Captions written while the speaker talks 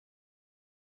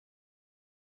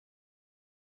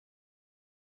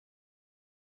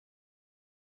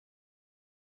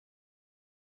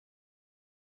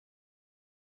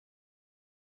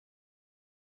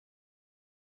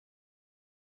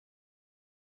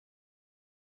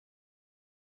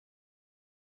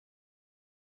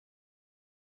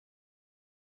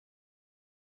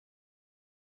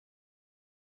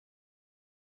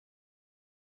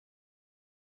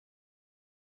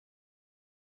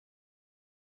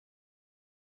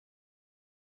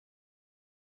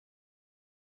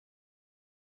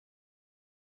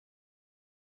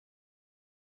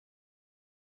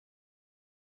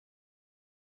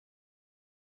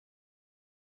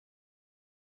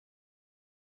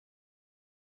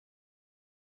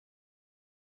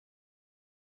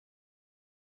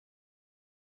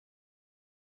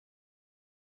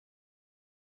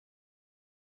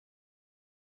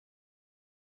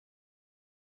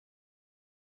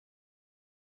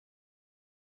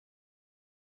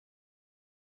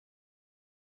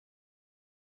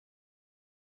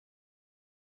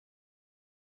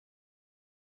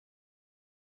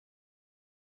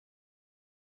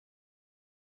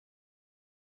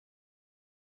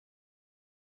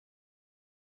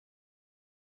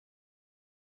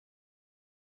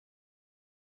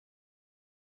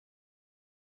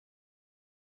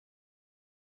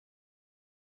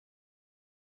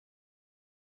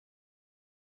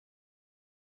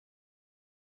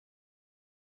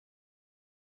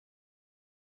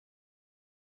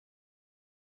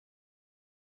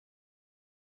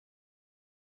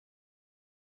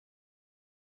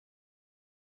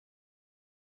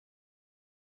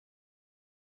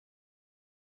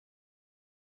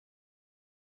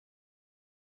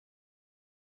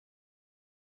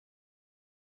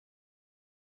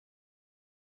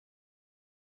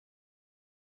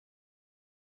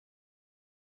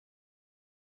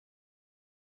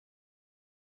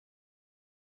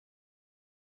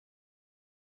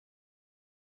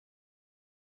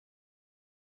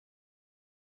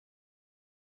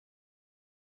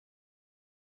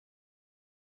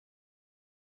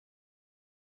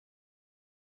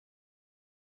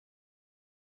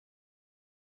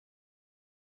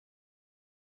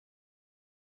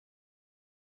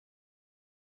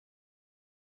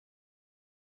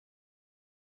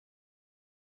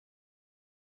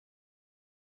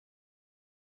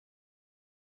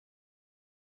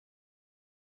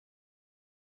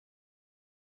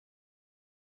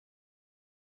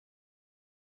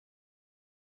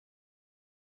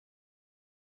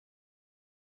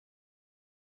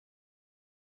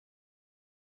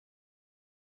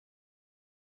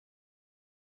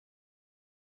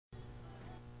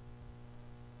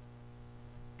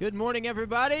Good morning,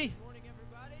 everybody.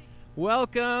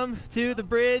 Welcome to the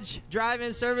Bridge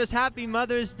Drive-In Service. Happy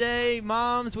Mother's Day,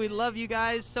 moms. We love you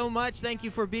guys so much. Thank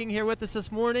you for being here with us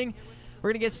this morning.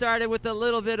 We're going to get started with a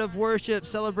little bit of worship,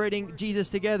 celebrating Jesus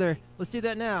together. Let's do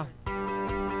that now.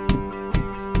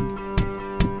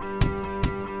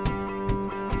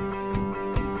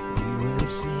 We will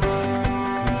sing.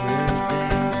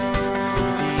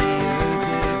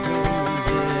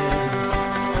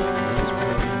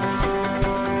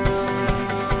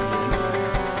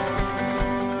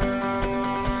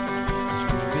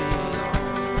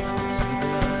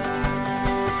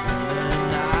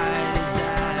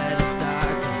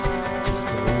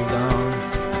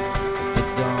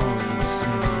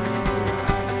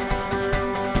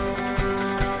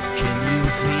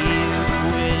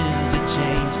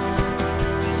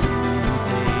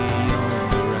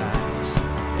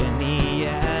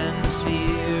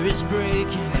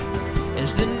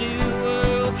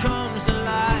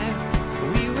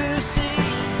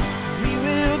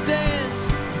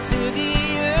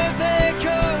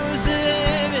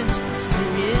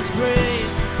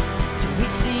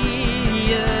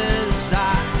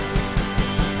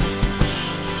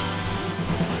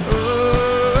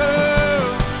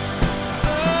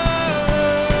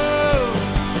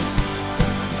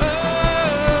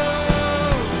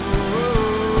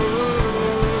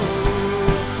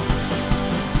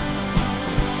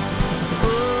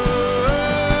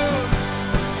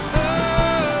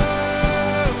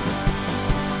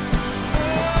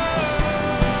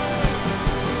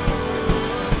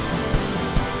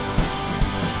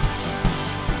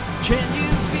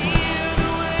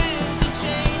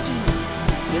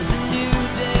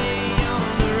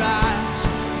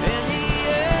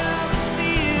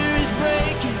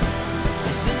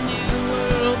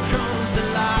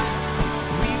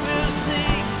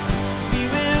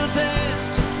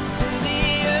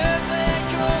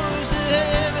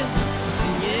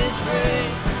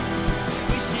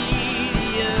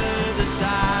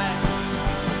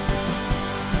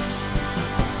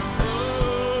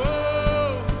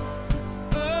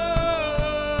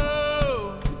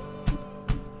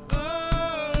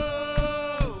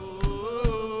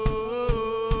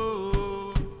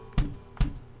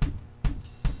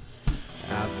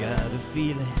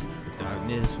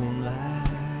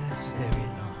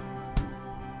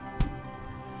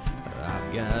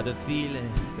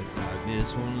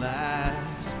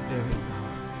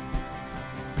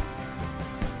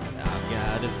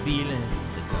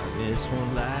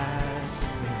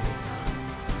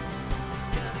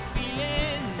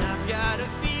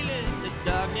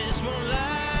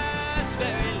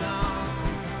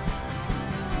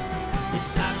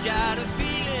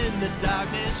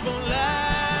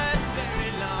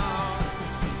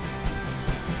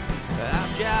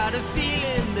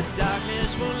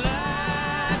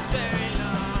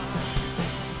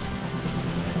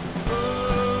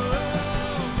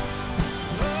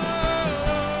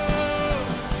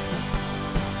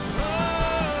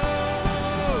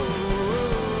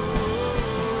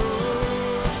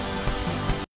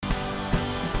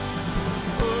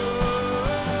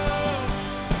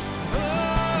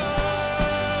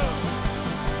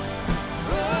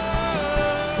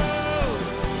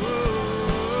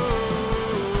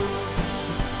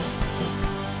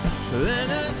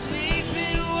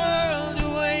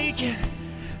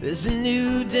 There's a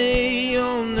new day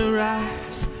on the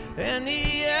rise, and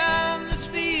the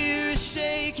atmosphere is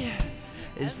shaking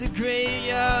as the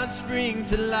graveyards spring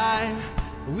to life.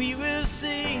 We will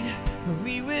sing,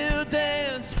 we will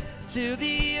dance till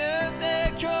the earth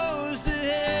echoes to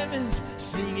heavens.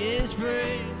 Sing His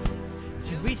praise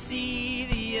till we see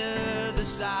the other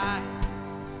side.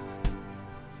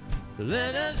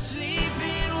 Let a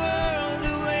sleeping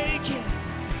world awaken.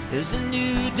 There's a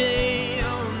new day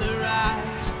on the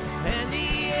rise, and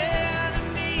the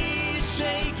enemy is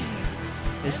shaking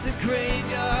as the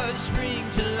graveyards spring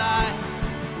to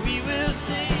life. We will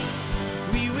sing,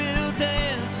 we will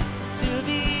dance till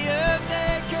the earth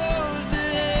echoes to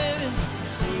heavens.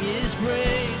 Sing His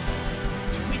praise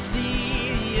till we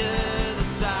see the other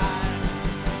side.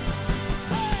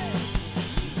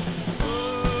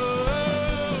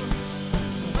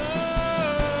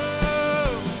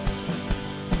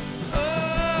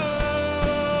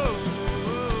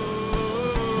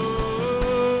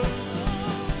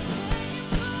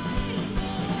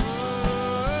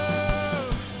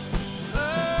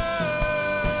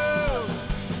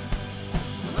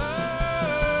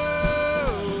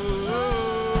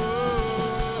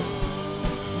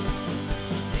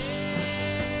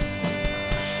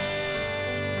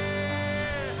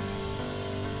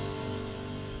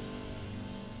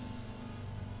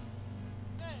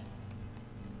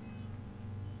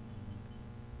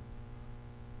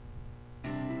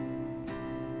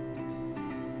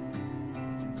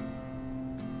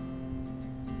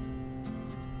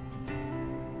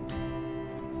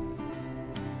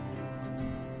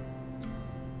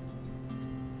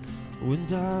 When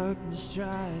darkness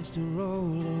tries to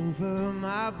roll over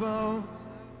my bones,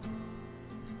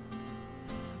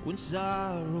 when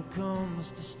sorrow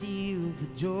comes to steal the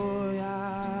joy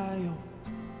I own,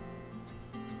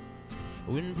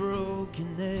 when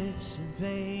brokenness and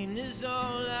pain is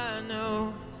all I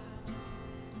know,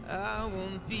 I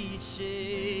won't be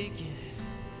shaken,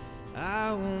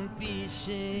 I won't be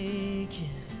shaken.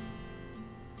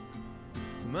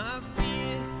 My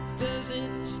fear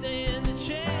doesn't stand a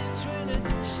chance when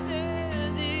I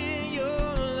stand in your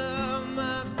love.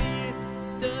 My fear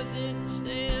doesn't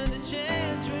stand a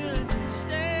chance when I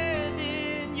stand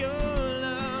in your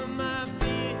love. My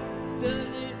fear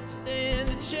doesn't stand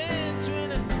a chance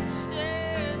when I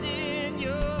stand in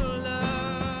your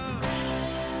love.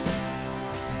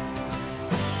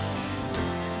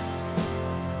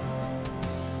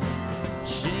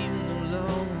 Shame no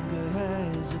longer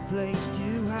has a place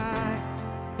to hide.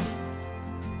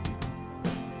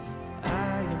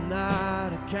 I am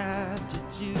not a captive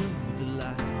to the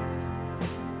light.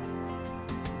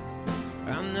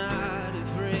 I'm not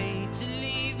afraid to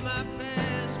leave my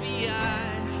past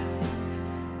behind.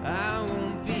 I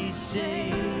won't be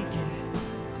shaken,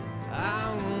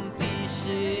 I won't be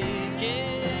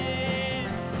shaken.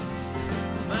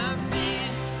 My fear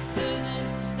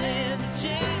doesn't stand a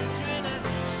chance when I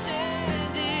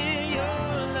stand in your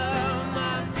love.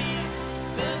 My fear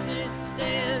doesn't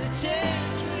stand a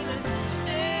chance when I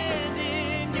stand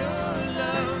in your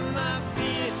love. My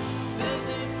fear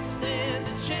doesn't stand a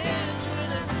chance when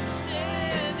I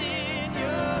stand in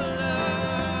your love.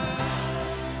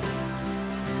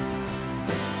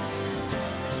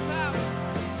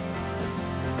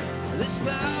 This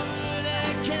power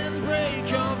that can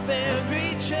break off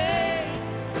every chain.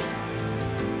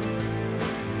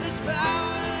 This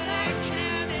power that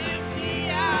can empty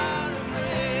out a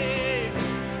grave.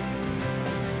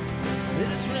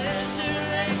 This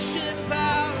resurrection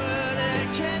power that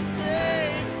can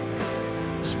save.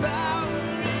 There's power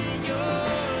in your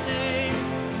name.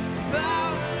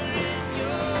 Power in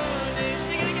your name.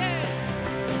 Sing it again.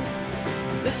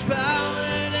 There's power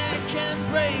that can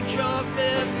break off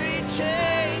every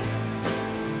chain.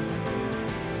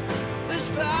 There's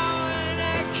power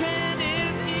that can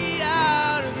empty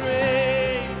out a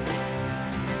grave.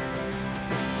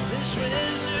 This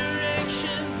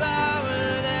resurrection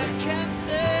power that can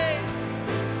save.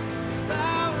 There's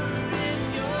power in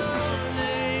your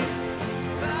name.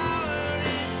 Power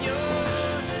in your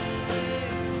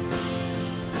name.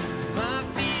 My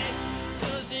fear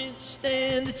doesn't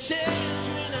stand a chance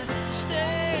when I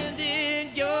stand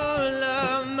in your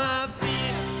love. My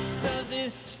fear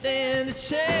doesn't stand a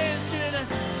chance when I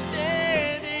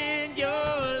stand in your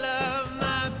love.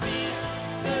 My fear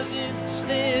doesn't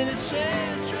stand a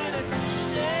chance when I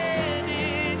stand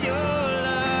in your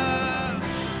love.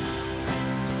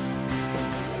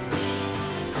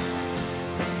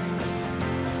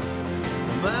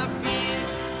 My fear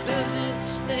doesn't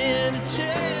stand a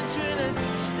chance when I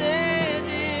stand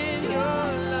in your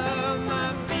love.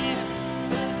 My fear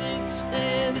doesn't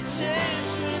stand a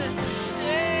chance when I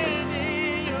stand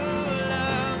in your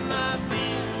love. My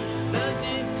fear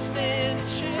doesn't stand a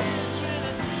chance when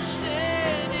I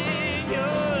stand in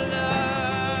your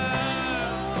love.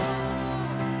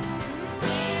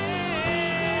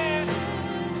 Yeah,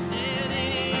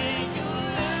 standing in your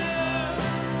love.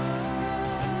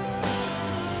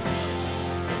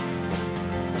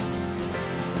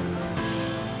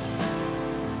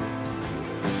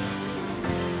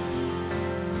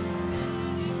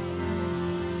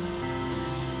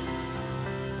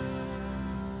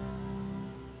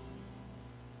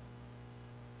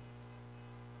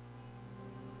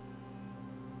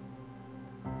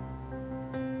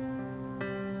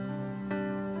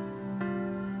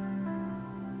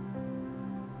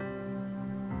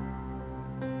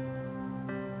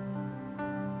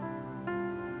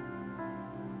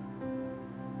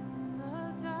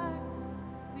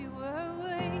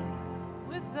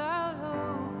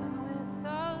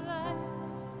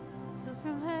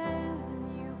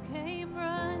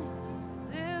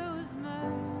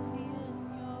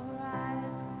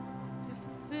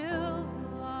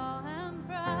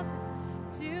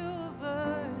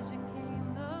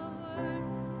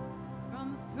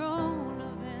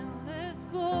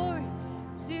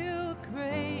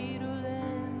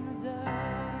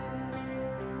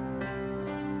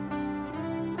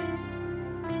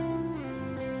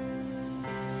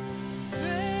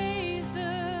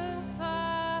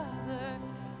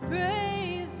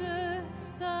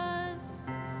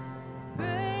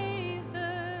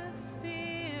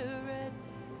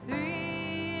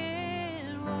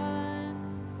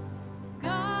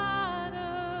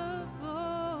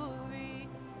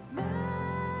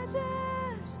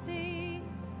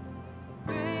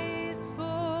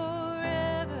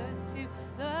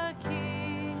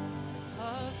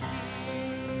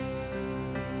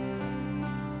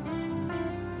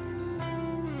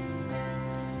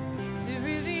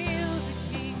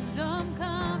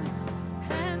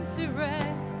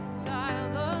 reconcile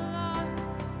the lost,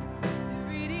 to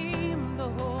redeem the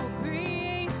whole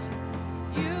creation.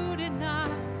 You did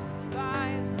not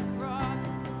despise the cross,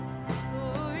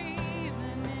 for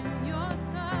even in your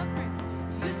suffering,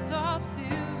 you saw to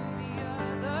the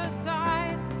other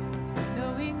side,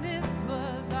 knowing this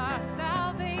was our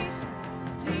salvation.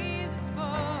 Jesus, for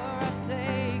our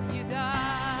sake, you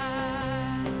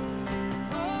died.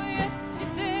 Oh, yes, you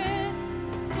did,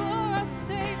 for our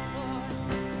sake, Lord.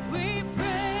 We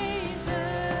praise the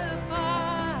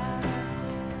Father,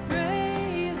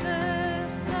 praise the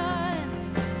Son,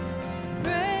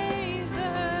 praise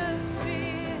the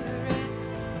Spirit,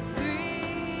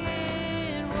 three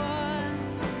in one.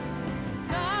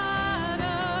 God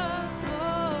of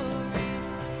glory,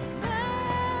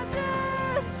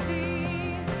 majesty,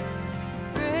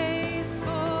 praise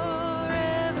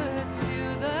forever to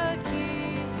the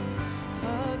King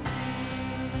of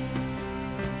Kings.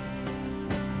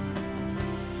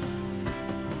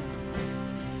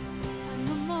 And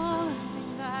the morning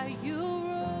that you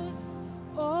rose,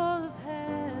 all of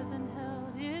heaven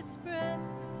held its breath,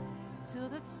 till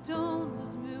that stone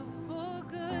was moved for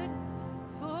good,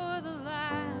 for the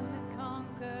Lamb had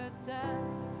conquered death.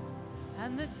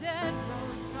 And the dead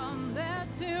rose from their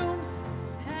tombs,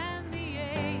 and the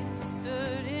angels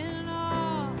stood in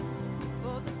awe,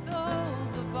 for the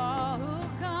souls of all who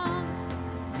come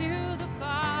to the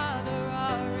Father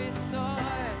are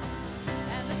restored.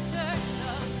 And the church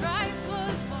of Christ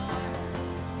was born,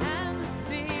 and the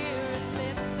Spirit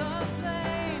lit the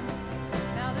flame.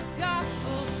 Now this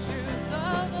gospel truth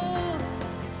of old,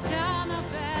 it shall not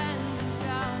bend and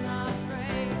shall not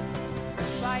break.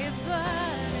 By His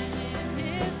blood and in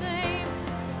His name,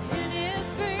 in His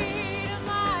freedom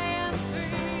I am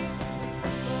free.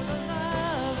 For the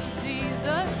love of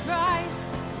Jesus Christ,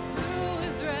 who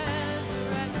is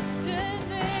resurrected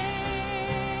me,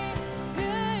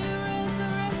 yeah, you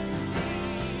resurrected me.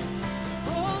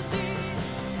 Oh,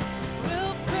 Jesus,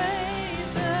 we'll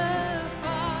praise the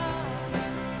Father,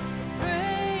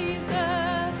 praise the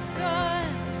Son,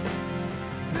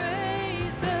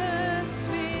 praise the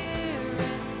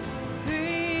Spirit,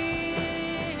 three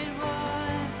in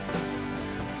one.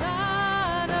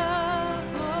 God of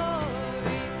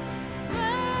glory,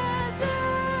 majesty,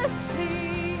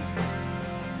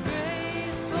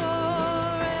 praise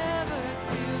forever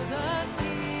to the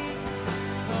King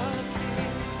of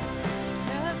Kings.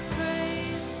 Yes,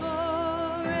 praise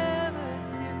forever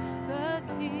to the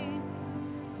King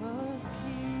of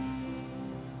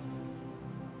Kings.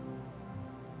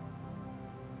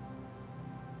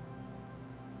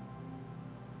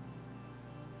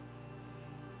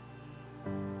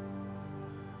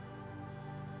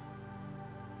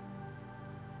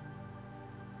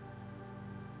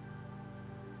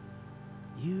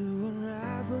 You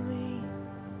unravel me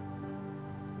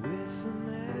with a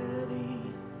melody.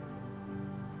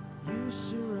 You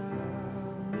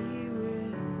surround me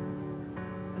with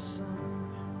a song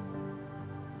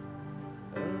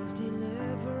of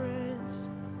deliverance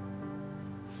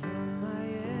from my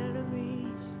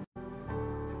enemies,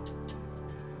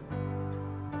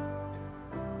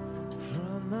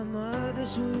 from my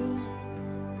mother's womb.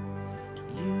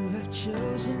 You have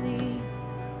chosen me.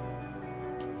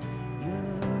 Your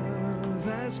love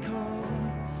has called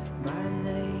my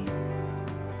name.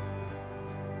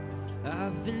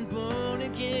 I've been born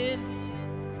again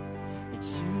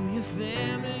into your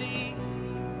family.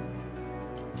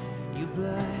 Your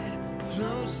blood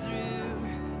flows through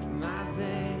my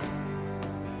veins.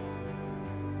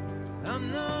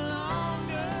 I'm no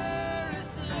longer a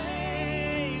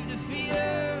slave to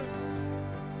fear.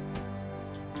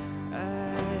 I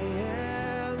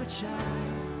am a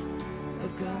child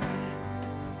of God.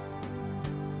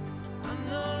 I'm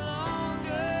no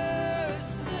longer a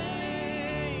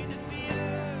slave to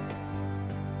fear.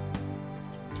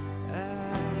 I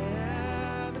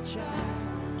am a child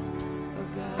of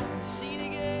God. Sing it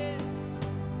again.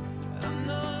 I'm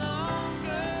no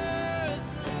longer a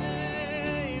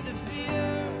slave to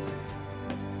fear.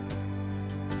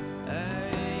 I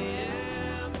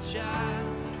am a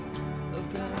child of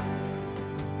God.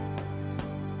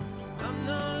 I'm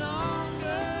no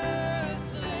longer a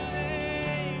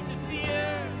slave to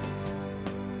fear.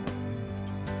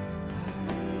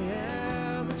 I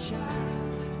am a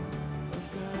child of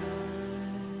God.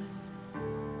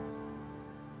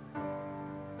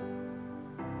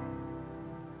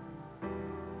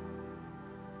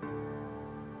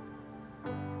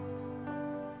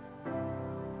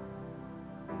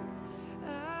 I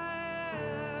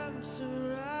am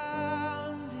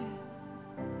surrounded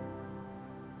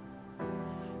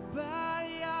by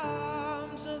the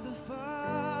arms of the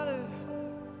Father.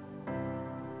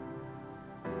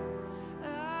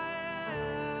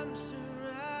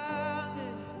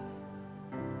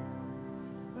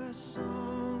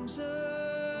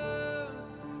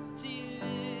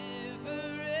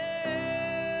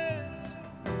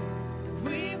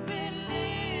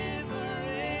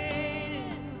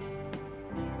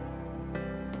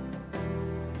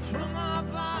 from our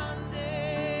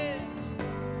bondage.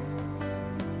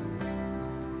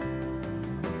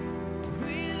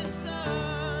 We're the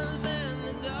sons and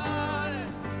the daughters.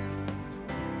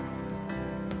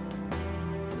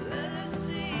 Let us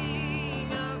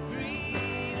sing our freedom.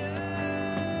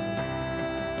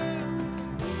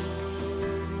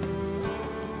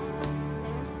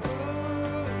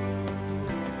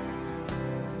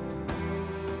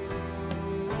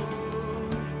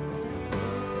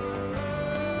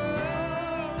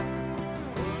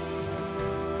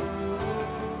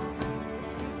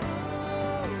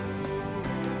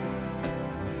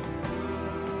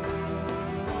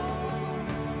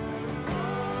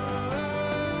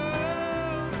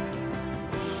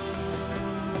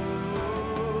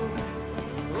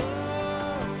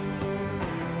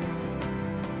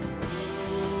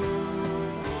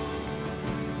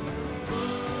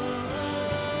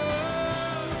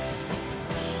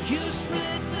 You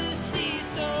split the sea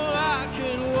so I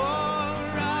could walk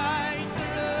right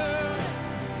through.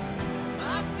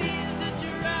 My fears are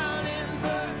drowned in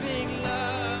perfect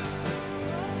love.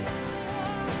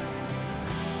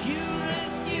 You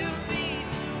rescue me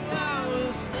through. I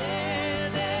will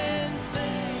stand and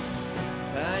say,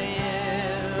 I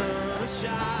am a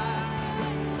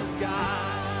child of God.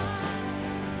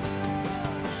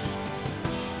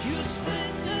 You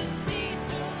split the sea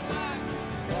so I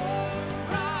could walk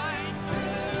right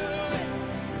through it.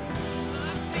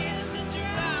 My fears are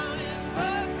drowned in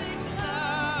perfect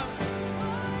love.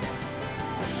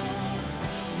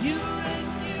 You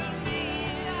rescued me,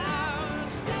 I will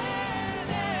stand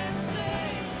and say,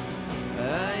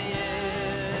 I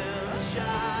am a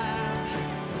child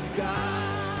of God.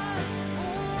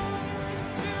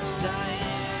 'Cause I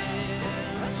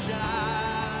am a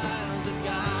child of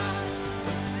God.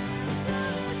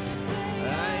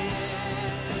 I am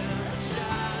a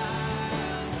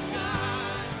child of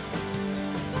God.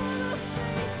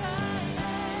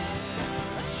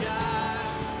 A child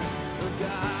of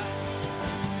God.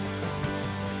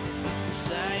 'Cause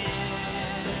I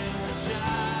am a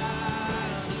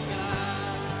child of God.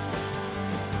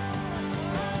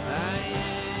 I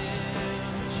am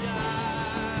a child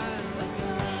of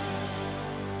God.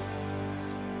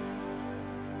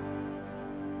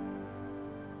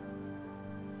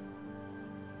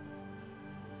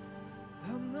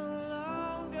 I'm no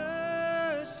longer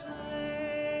a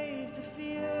slave to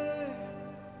fear.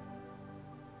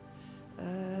 I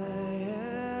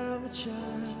am a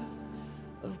child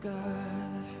of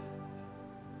God.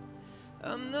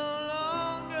 I'm no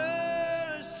longer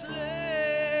a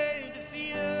slave to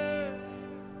fear.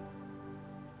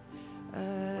 I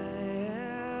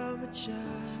am a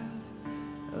child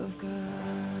of God.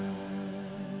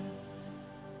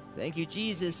 Thank you,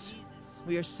 Jesus.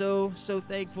 We are so, so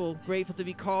thankful, grateful to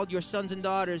be called your sons and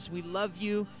daughters. We love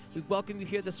you. We welcome you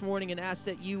here this morning and ask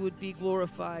that you would be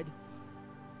glorified.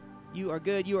 You are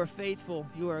good. You are faithful.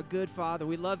 You are a good Father.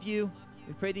 We love you.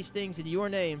 We pray these things in your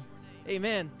name.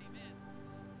 Amen.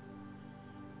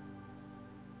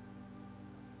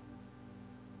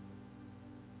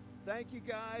 Thank you,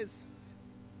 guys.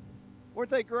 Weren't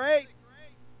they great?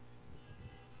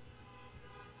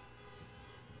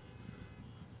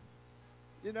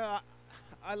 You know,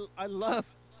 I love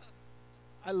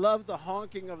the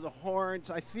honking of the horns.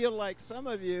 I feel like some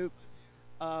of you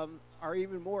are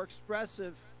even more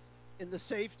expressive in the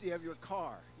safety of your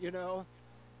car. You know,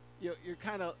 you're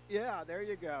kind of, yeah, there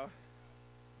you go.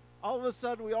 All of a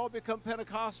sudden, we all become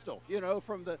Pentecostal, you know,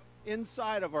 from the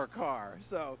inside of our car.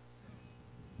 So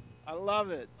I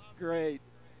love it. Great.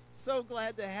 So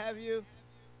glad to have you.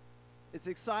 It's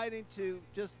exciting to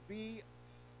just be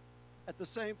at the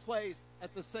same place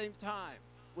at the same time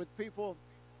with people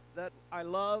that I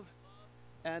love.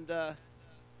 And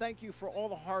thank you for all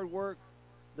the hard work,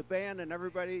 the band and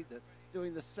everybody that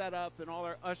doing the setup and all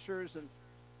our ushers and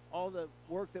all the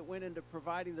work that went into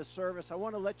providing the service. I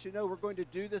want to let you know we're going to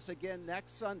do this again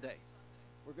next Sunday.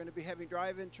 We're going to be having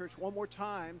drive-in church one more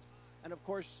time. And of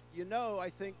course, you know, I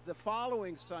think the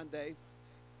following Sunday,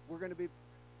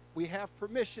 we have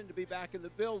permission to be back in the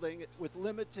building with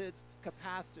limited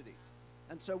capacity.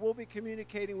 And so we'll be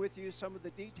communicating with you some of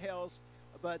the details,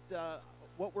 but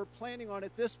what we're planning on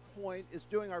at this point is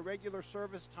doing our regular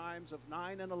service times of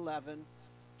 9 and 11,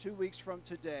 2 weeks from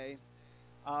today.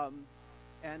 I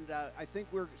think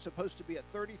we're supposed to be at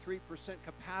 33%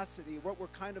 capacity. What we're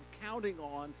kind of counting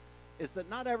on is that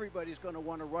not everybody's going to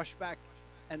want to rush back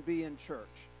and be in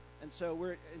church. And so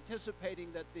we're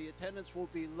anticipating that the attendance will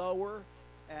be lower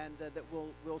and that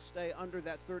we'll stay under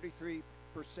that 33%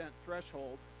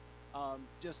 threshold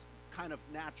just kind of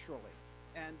naturally.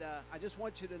 And I just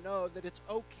want you to know that it's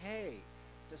okay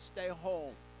to stay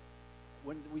home.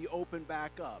 when we open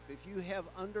back up. If you have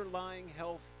underlying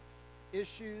health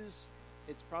issues,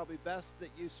 it's probably best that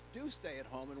you do stay at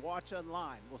home and watch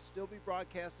online. We'll still be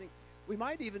broadcasting. We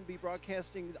might even be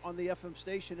broadcasting on the FM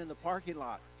station in the parking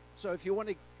lot. So if you want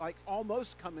to like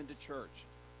almost come into church,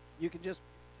 you can just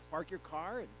park your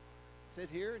car and sit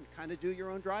here and kind of do your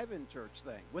own drive-in church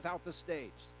thing without the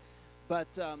stage. But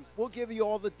we'll give you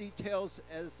all the details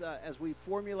as we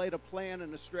formulate a plan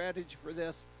and a strategy for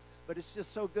this. But it's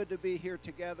just so good to be here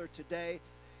together today.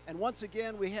 And once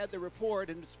again, we had the report,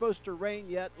 and it's supposed to rain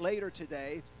yet later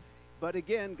today. But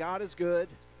again, God is good,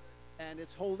 and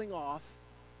it's holding off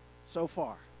so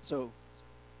far. So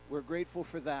we're grateful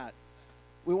for that.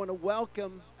 We want to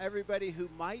welcome everybody who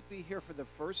might be here for the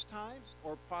first time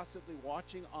or possibly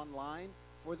watching online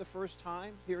for the first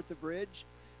time here at the Bridge.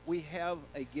 We have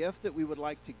a gift that we would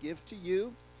like to give to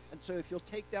you. And so if you'll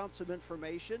take down some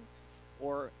information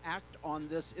or act on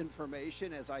this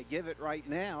information as I give it right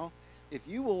now, if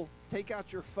you will take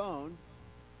out your phone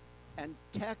and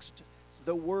text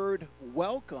the word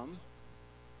welcome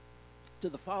to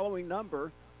the following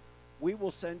number, we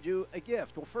will send you a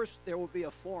gift. Well, first there will be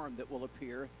a form that will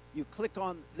appear. You click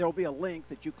on, there will be a link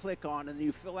that you click on, and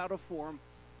you fill out a form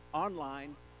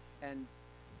online and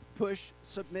push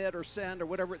submit or send or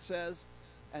whatever it says,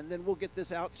 and then we'll get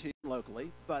this out to you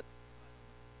locally, but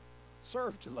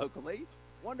served locally.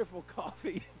 Wonderful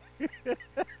coffee.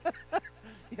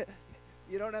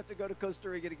 You don't have to go to Costa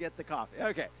Rica to get the coffee.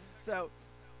 Okay, so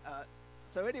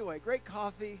anyway, great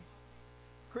coffee.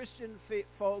 Christian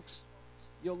folks,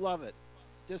 you'll love it.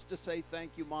 Just to say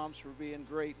thank you, moms, for being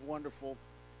great, wonderful,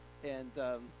 and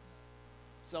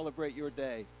celebrate your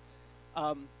day.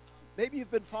 Maybe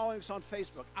you've been following us on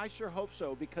Facebook. I sure hope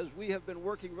so, because we have been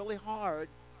working really hard.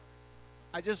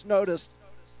 I just noticed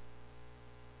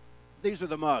these are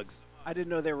the mugs. I didn't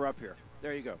know they were up here.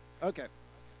 There you go. Okay.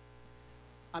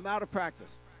 I'm out of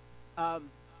practice.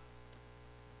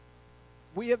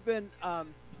 We have been,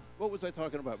 what was I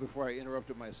talking about before I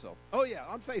interrupted myself? Oh, yeah,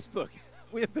 on Facebook.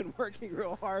 We have been working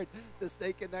real hard to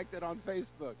stay connected on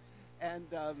Facebook. And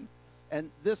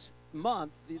this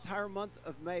month, the entire month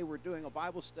of May, we're doing a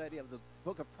Bible study of the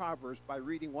book of Proverbs by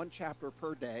reading one chapter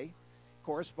per day,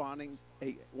 corresponding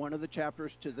one of the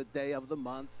chapters to the day of the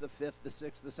month, the 5th, the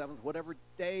 6th, the 7th, whatever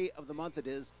day of the month it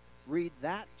is. Read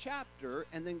that chapter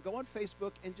and then go on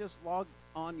Facebook and just log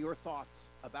on your thoughts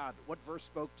about it. What verse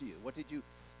spoke to you? What did you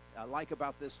like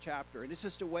about this chapter? And it's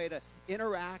just a way to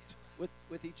interact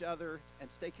with each other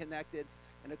and stay connected.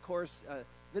 And of course,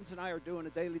 Vince and I are doing a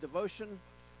daily devotion,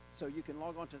 so you can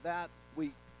log on to that.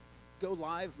 We go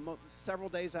live several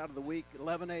days out of the week,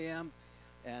 11 a.m.,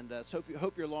 and so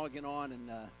hope you're logging on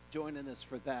and joining us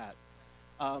for that.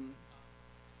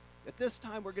 At this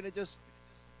time, we're going to just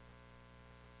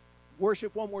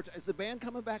worship one more time. Is the band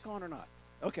coming back on or not?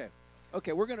 Okay.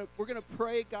 Okay, we're gonna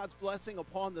pray God's blessing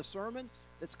upon the sermon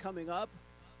that's coming up,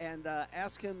 and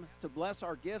ask Him to bless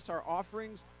our gifts, our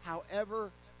offerings, however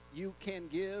you can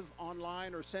give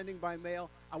online or sending by mail.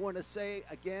 I want to say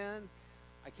again,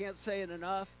 I can't say it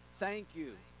enough, thank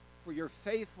you for your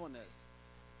faithfulness.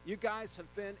 You guys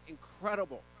have been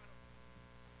incredible.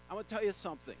 I'm going to tell you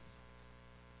something.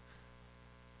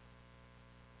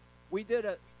 We did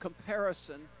a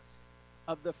comparison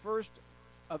of the first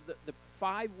of the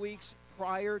 5 weeks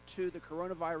prior to the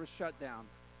coronavirus shutdown.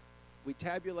 We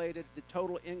tabulated the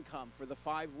total income for the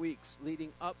 5 weeks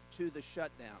leading up to the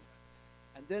shutdown.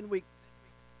 And then we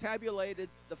tabulated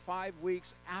the 5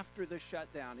 weeks after the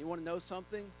shutdown. You want to know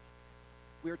something?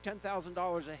 We were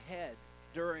 $10,000 ahead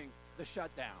during the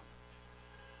shutdown.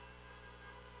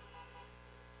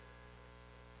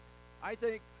 I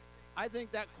think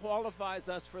that qualifies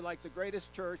us for like the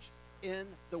greatest church in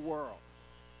the world.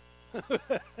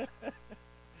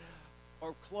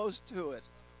 Or close to it.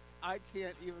 I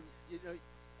can't even,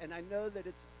 and I know that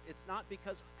it's not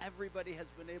because everybody has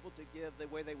been able to give the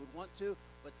way they would want to,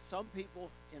 but some people,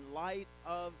 in light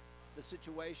of the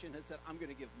situation, has said, I'm going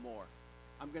to give more.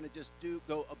 I'm going to just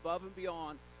go above and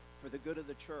beyond for the good of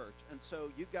the church. And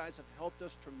so you guys have helped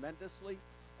us tremendously,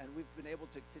 and we've been able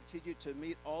to continue to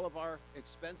meet all of our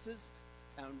expenses.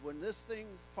 And when this thing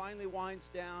finally winds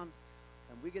down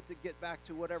and we get back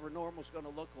to whatever normal is going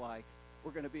to look like,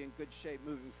 we're going to be in good shape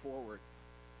moving forward.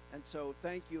 And so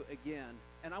thank you again.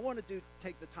 And I want to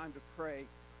take the time to pray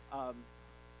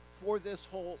for this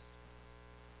whole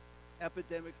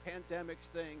pandemic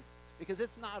thing, because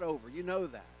it's not over. You know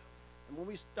that. And when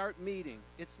we start meeting,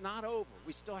 it's not over.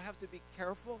 We still have to be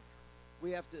careful.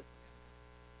 We have to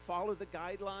follow the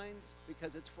guidelines,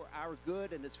 because it's for our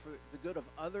good and it's for the good of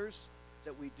others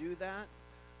that we do that.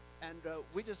 And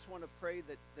we just want to pray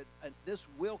that this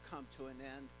will come to an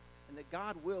end, and that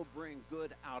God will bring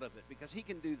good out of it because he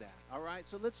can do that, all right?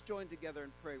 So let's join together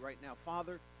and pray right now.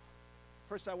 Father,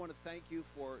 first I want to thank you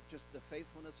for just the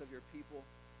faithfulness of your people,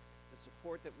 the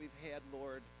support that we've had,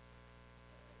 Lord.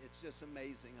 It's just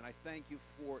amazing, and I thank you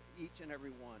for each and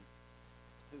every one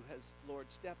who has, Lord,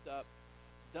 stepped up,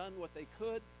 done what they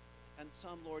could, and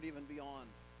some, Lord, even beyond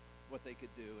what they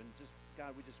could do. And just,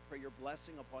 God, we just pray your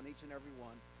blessing upon each and every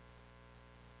one.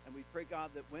 And we pray,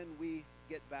 God, that when we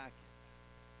get back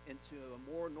into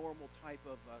a more normal type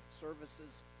of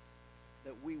services,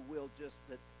 that we will just,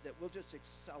 that we'll just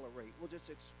accelerate. We'll just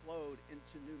explode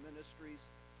into new ministries,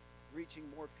 reaching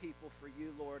more people for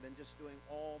you, Lord, and just doing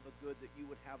all the good that you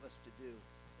would have us to do.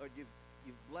 Lord, you've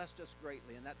blessed us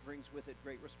greatly, and that brings with it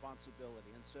great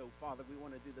responsibility. And so, Father, we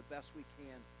want to do the best we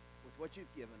can with what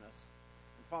you've given us.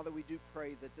 And Father, we do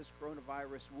pray that this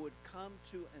coronavirus would come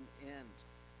to an end.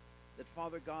 That,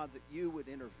 Father God, that you would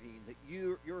intervene, that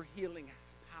your healing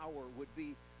power would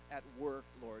be at work,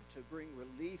 Lord, to bring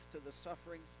relief to the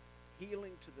suffering,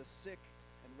 healing to the sick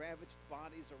and ravaged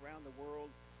bodies around the world.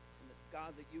 And that,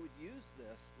 God, that you would use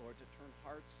this, Lord, to turn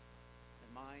hearts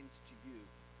and minds to you.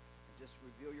 And just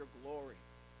reveal your glory,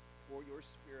 pour your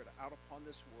Spirit out upon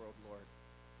this world, Lord.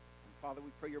 And Father,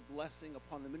 we pray your blessing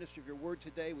upon the ministry of your word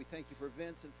today. We thank you for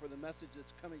Vince and for the message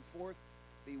that's coming forth.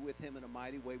 Be with him in a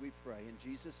mighty way, we pray. In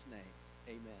Jesus' name,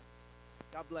 amen.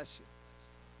 God bless you.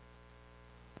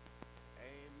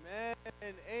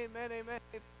 Amen, amen, amen.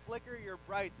 Hey, flicker your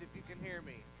brights if you can hear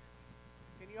me.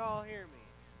 Can you all hear me?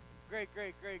 Great,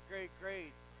 great, great, great,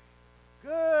 great.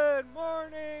 Good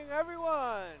morning,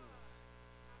 everyone.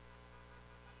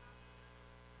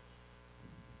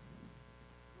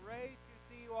 Great to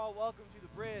see you all. Welcome to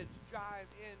the Bridge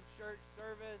Drive-In Church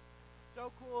service.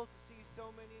 So cool to see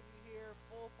so many of you here.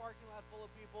 Full parking lot full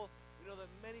of people. We know that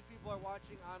many people are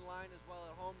watching online as well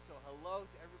at home. So hello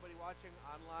to everybody watching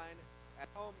online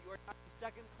at home. You are not a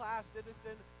second-class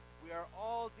citizen. We are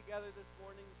all together this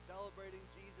morning celebrating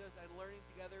Jesus and learning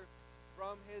together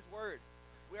from his word.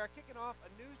 We are kicking off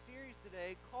a new series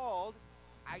today called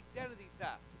Identity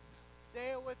Theft.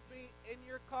 Say it with me in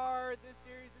your car. This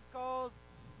series is called,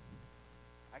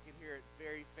 I can hear it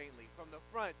very faintly, from the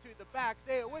front to the back.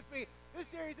 Say it with me. This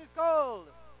series is called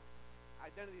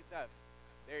Identity Theft.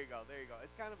 There you go, there you go.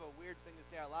 It's kind of a weird thing to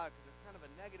say out loud because it's kind of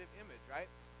a negative image, right?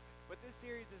 But this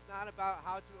series is not about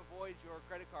how to avoid your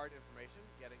credit card information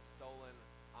getting stolen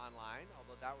online,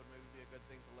 although that would maybe be a good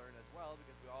thing to learn as well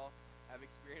because we all have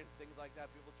experienced things like that,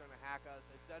 people trying to hack us,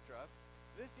 etc.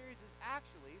 This series is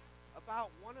actually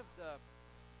about one of the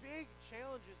big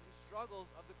challenges and struggles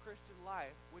of the Christian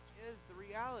life, which is the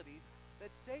reality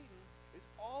that Satan is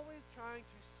always trying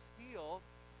to steal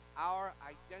our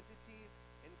identity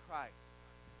in Christ.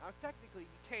 Now,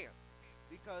 technically, he can't,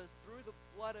 because through the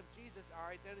blood of Jesus,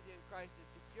 our identity in Christ is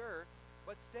secure,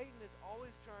 but Satan is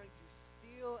always trying to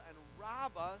steal and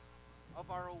rob us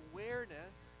of our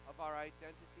awareness of our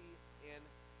identity in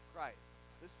Christ.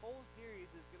 This whole series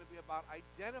is going to be about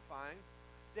identifying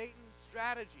Satan's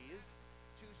strategies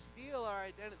to steal our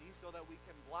identity so that we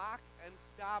can block and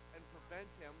stop and prevent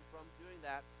him from doing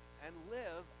that and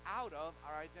live out of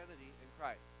our identity in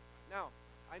Christ. Now,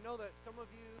 I know that some of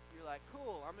you, you're like,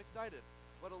 cool, I'm excited.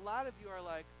 But a lot of you are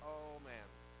like, oh man,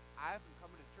 I've been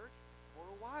coming to church for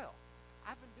a while.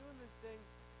 I've been doing this thing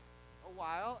a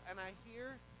while, and I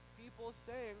hear people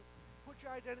saying, put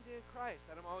your identity in Christ.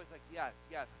 And I'm always like, yes,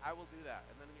 yes, I will do that.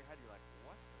 And then in your head, you're like,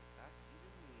 what does that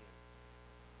even mean?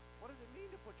 What does it mean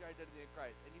to put your identity in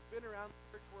Christ? And you've been around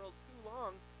the church world too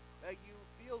long that you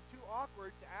feel too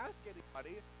awkward to ask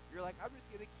anybody. You're like, I'm just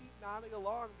going to keep nodding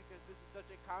along because this is such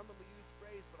a commonly used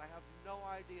phrase, but I have no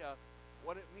idea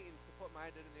what it means to put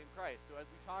my identity in Christ. So as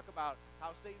we talk about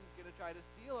how Satan's going to try to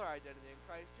steal our identity in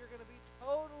Christ, you're going to be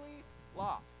totally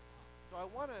lost. So I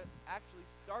want to actually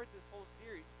start this whole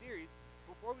series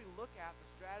before we look at the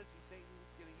strategy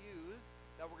Satan's going to use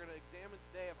that we're going to examine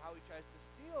today of how he tries to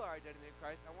steal our identity in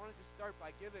Christ. I wanted to start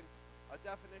by giving a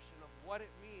definition of what it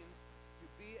means to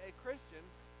be a Christian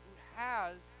who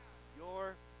has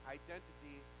your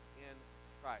identity in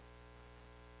Christ.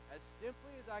 As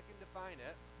simply as I can define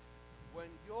it, when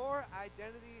your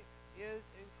identity is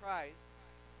in Christ,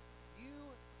 you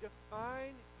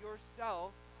define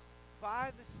yourself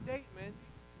by the statement,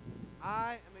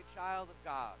 I am a child of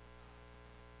God.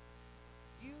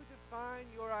 You define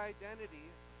your identity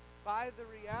by the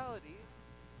reality,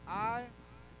 I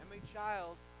am a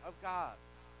child of God.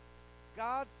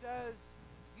 God says,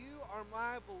 you are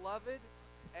my beloved,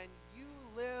 and you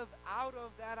live out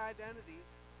of that identity.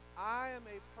 I am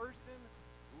a person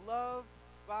loved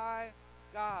by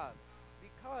God.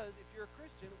 Because if you're a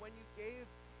Christian, when you gave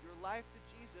your life to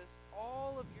Jesus,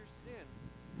 all of your sin,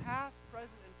 past,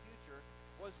 present, and future,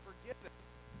 was forgiven.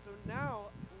 So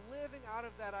now, living out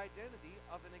of that identity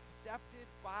of an accepted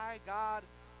by God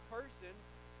person,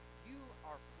 you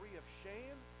are free of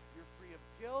shame, you're free of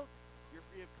guilt, you're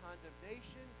free of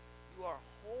condemnation, you are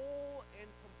whole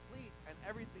and complete, and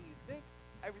everything you think,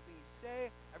 everything you say,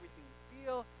 everything you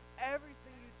feel,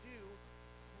 everything you do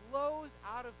flows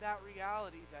out of that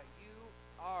reality that you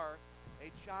are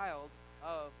a child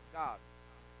of God.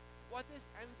 What this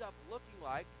ends up looking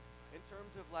like in terms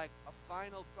of like a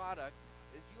final product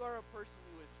is you are a person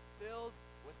who is filled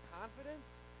with confidence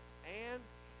and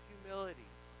humility.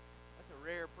 That's a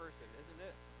rare person, isn't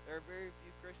it? There are very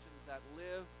few Christians that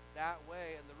live that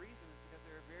way, and the reason is because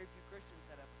there are very few Christians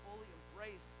that have fully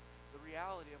embraced the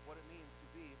reality of what it means to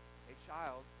be a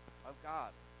child of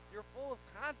God. You're full of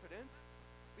confidence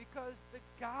because the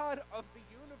God of the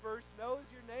universe knows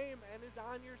your name and is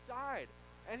on your side,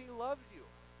 and he loves you.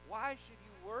 Why should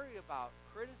you worry about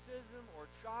criticism or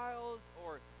trials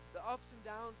or the ups and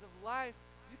downs of life?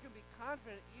 You can be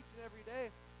confident each and every day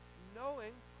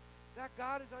knowing that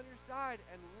God is on your side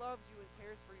and loves you and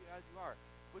cares for you as you are.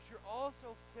 But you're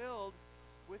also filled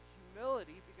with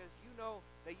humility because you know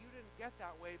that you didn't get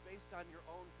that way based on your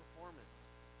own performance.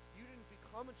 You didn't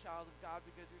become a child of God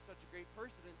because you're such a great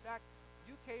person. In fact,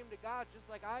 you came to God just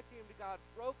like I came to God,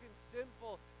 broken,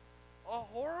 sinful, a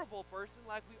horrible person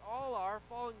like we all are,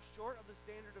 falling short of the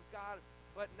standard of God,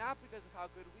 but not because of how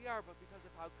good we are, but because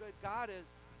of how good God is.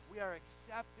 We are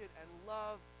accepted and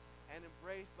loved and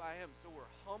embraced by him. So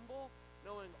we're humble,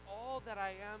 knowing all that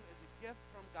I am is a gift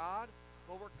from God,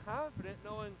 but we're confident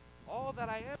knowing all that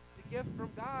I am is a gift from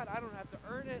God. I don't have to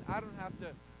earn it. I don't have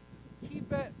to keep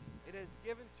it. It is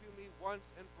given to me once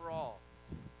and for all.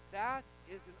 That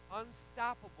is an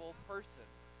unstoppable person.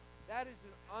 That is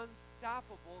an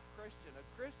unstoppable Christian. A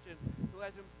Christian who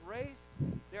has embraced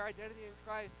their identity in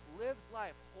Christ lives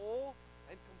life whole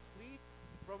and complete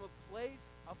from a place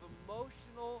of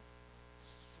emotional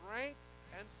strength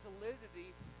and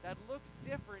solidity that looks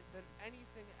different than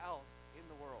anything else in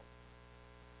the world.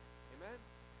 Amen?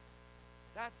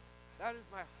 That is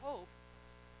my hope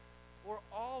for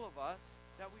all of us,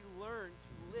 that we learn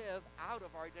to live out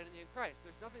of our identity in Christ.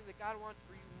 There's nothing that God wants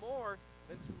for you more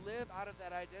than to live out of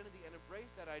that identity and embrace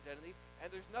that identity,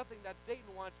 and there's nothing that Satan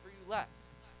wants for you less.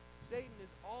 Satan is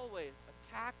always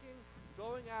attacking,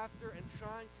 going after, and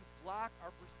trying to block our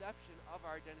perception of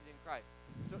our identity in Christ.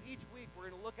 So each week we're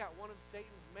going to look at one of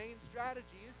Satan's main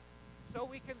strategies so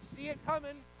we can see it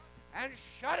coming and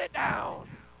shut it down.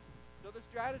 So the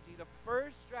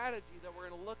first strategy that we're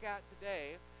going to look at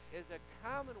today is a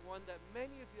common one that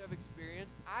many of you have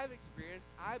experienced. I've experienced.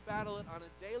 I battle it on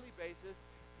a daily basis.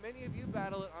 Many of you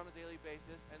battle it on a daily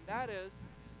basis, and that is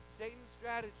Satan's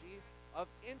strategy of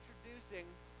introducing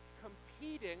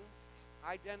competing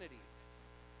identities.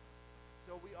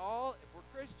 So we all, if we're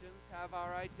Christians, have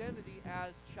our identity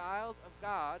as child of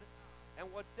God,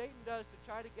 and what Satan does to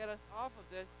try to get us off of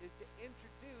this is to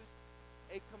introduce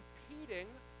a competing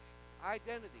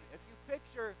identity. If you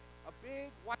picture a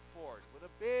big whiteboard with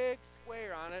a big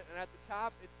square on it, and at the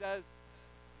top it says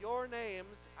your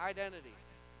name's identity,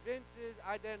 Vince's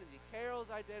identity, Carol's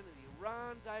identity,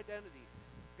 Ron's identity.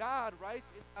 God writes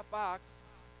in a box,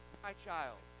 my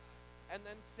child. And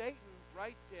then Satan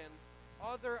writes in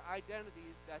other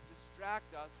identities that distract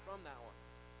us from that one.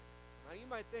 Now you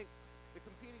might think the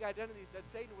competing identities that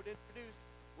Satan would introduce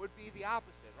would be the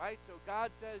opposite, right? So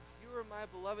God says, you are my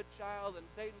beloved child, and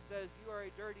Satan says, you are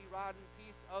a dirty, rotten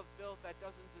piece of filth that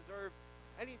doesn't deserve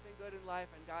anything good in life,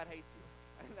 and God hates you.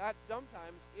 And that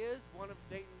sometimes is one of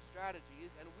Satan's strategies,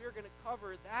 and we're going to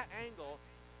cover that angle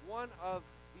one of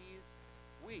these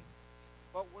weeks.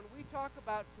 But when we talk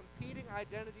about competing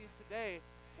identities today,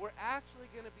 we're actually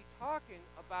going to be talking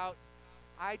about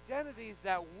identities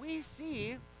that we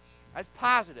see as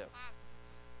positive,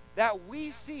 that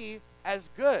we see as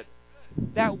good,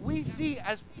 that we see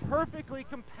as perfectly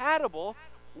compatible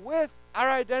with our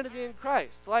identity in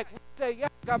Christ. Like we say, yeah,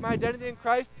 I've got my identity in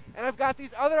Christ, and I've got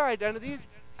these other identities,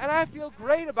 and I feel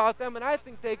great about them, and I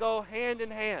think they go hand in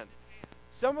hand.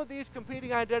 Some of these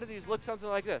competing identities look something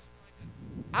like this.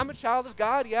 I'm a child of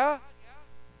God, yeah,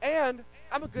 and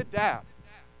I'm a good dad.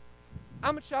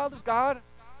 I'm a child of God,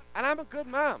 and I'm a good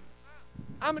mom.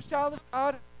 I'm a child of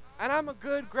God, and I'm a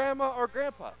good grandma or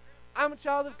grandpa. I'm a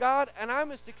child of God, and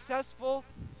I'm a successful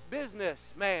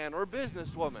businessman or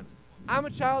businesswoman. I'm a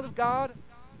child of God,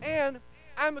 and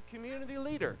I'm a community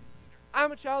leader.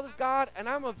 I'm a child of God, and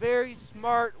I'm a very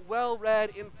smart,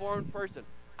 well-read, informed person.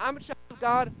 I'm a child of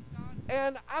God,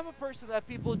 and I'm a person that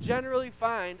people generally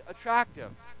find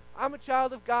attractive. I'm a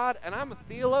child of God and I'm a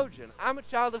theologian. I'm a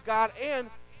child of God and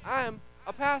I'm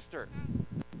a pastor.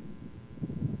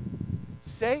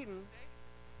 Satan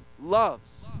loves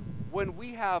when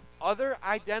we have other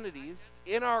identities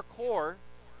in our core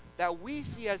that we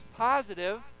see as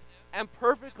positive and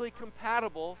perfectly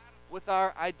compatible with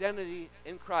our identity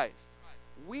in Christ.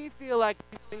 We feel like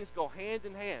these things go hand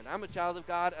in hand. I'm a child of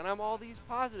God and I'm all these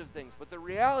positive things. But the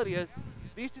reality is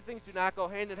these two things do not go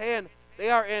hand in hand. They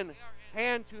are in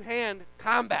hand-to-hand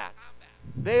combat.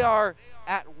 They are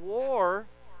at war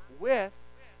with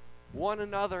one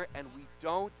another, and we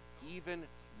don't even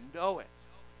know it.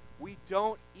 We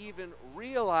don't even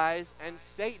realize, and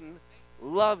Satan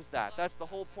loves that. That's the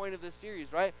whole point of this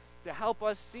series, right? To help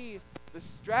us see the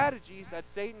strategies that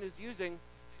Satan is using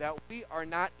that we are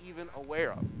not even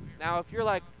aware of. Now, if you're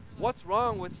like, what's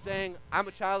wrong with saying I'm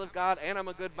a child of God and I'm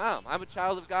a good mom? I'm a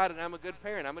child of God and I'm a good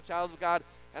parent. I'm a child of God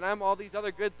and I'm all these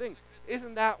other good things.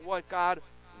 Isn't that what God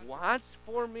wants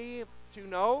for me to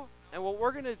know? And what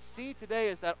we're going to see today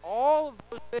is that all of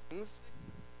those things,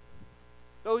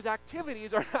 those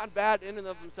activities are not bad in and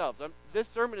of themselves. This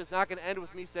sermon is not going to end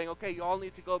with me saying, okay, you all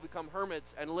need to go become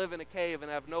hermits and live in a cave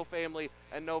and have no family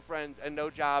and no friends and no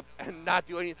job and not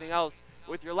do anything else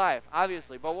with your life,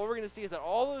 obviously. But what we're going to see is that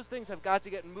all those things have got to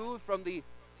get moved from the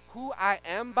who I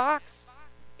am box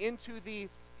into the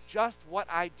just what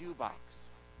I do box.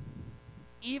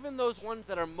 Even those ones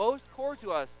that are most core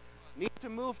to us need to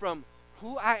move from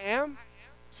who I am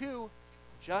to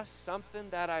just something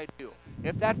that I do.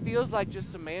 If that feels like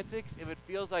just semantics, if it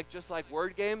feels like just like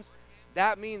word games,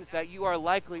 that means that you are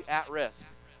likely at risk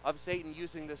of Satan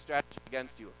using this strategy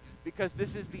against you. Because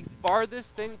this is the farthest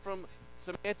thing from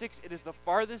semantics. It is the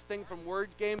farthest thing from word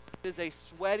games. It is a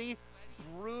sweaty,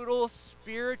 brutal,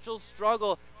 spiritual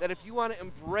struggle that if you want to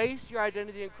embrace your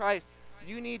identity in Christ,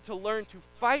 you need to learn to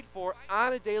fight for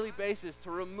on a daily basis,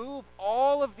 to remove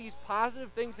all of these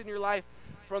positive things in your life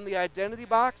from the identity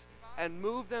box and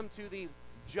move them to the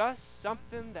just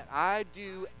something that I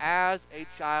do as a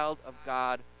child of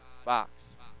God box.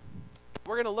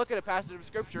 We're going to look at a passage of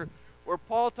Scripture where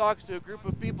Paul talks to a group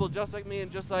of people just like me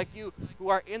and just like you who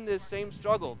are in this same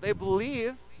struggle. They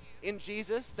believe in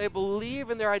Jesus. They believe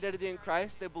in their identity in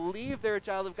Christ. They believe they're a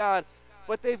child of God,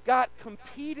 but they've got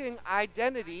competing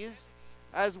identities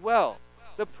as well.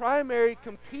 The primary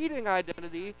competing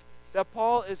identity that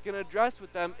Paul is going to address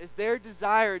with them is their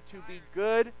desire to be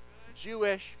good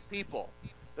Jewish people.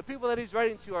 The people that he's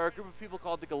writing to are a group of people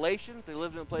called the Galatians. They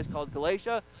lived in a place called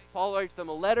Galatia. Paul writes them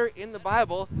a letter in the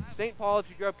Bible. St. Paul, if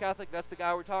you grew up Catholic, that's the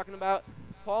guy we're talking about.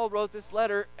 Paul wrote this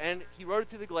letter, and he wrote it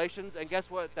to the Galatians, and guess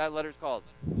what that letter's called?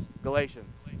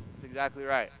 Galatians. That's exactly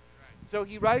right. So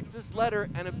he writes this letter,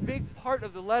 and a big part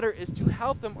of the letter is to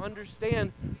help them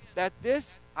understand that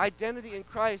this identity in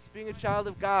Christ, being a child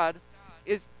of God,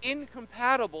 is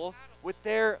incompatible with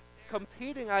their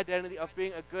competing identity of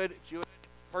being a good Jewish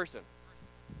person.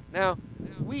 Now,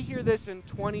 we hear this in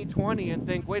 2020 and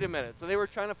think, wait a minute, so they were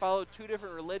trying to follow two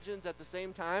different religions at the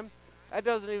same time? That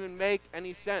doesn't even make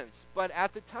any sense. But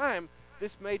at the time,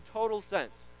 this made total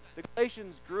sense. The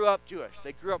Galatians grew up Jewish.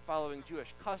 They grew up following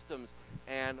Jewish customs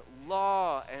and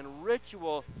law and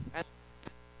ritual, and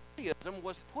Judaism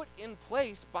was put in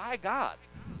place by God.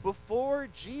 Before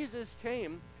Jesus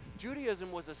came,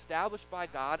 Judaism was established by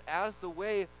God as the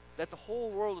way that the whole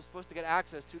world was supposed to get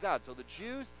access to God. So the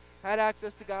Jews had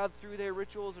access to God through their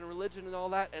rituals and religion and all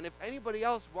that, and if anybody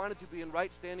else wanted to be in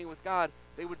right standing with God,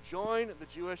 they would join the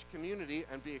Jewish community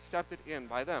and be accepted in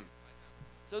by them.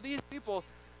 So these people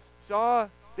saw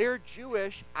their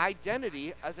Jewish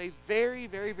identity as a very,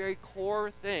 very, very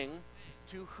core thing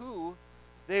to who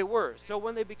they were. So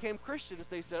when they became Christians,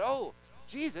 they said, oh,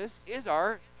 Jesus is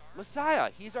our Messiah.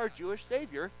 He's our Jewish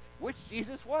Savior, which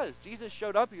Jesus was. Jesus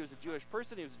showed up. He was a Jewish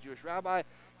person. He was a Jewish rabbi.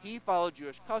 He followed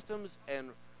Jewish customs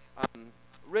and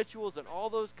rituals and all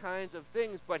those kinds of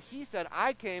things. But he said,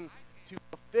 I came to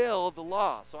fulfill the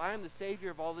law. So I am the Savior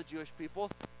of all the Jewish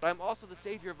people, but I'm also the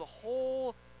Savior of the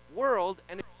whole world.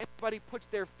 And if anybody puts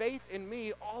their faith in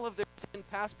me, all of their sin,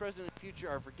 past, present, and future,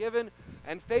 are forgiven.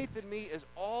 And faith in me is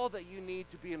all that you need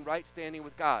to be in right standing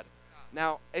with God.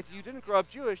 Now, if you didn't grow up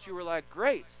Jewish, you were like,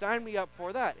 great, sign me up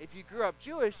for that. If you grew up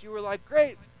Jewish, you were like,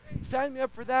 great, sign me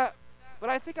up for that. But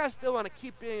I think I still want to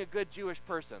keep being a good Jewish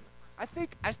person. I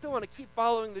think I still want to keep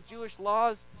following the Jewish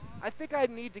laws. I think I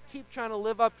need to keep trying to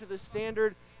live up to the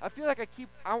standard. I feel like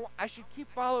I should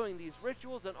keep following these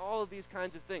rituals and all of these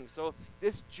kinds of things. So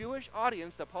this Jewish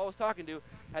audience that Paul was talking to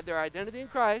had their identity in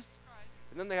Christ,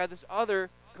 and then they had this other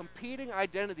competing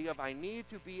identity of I need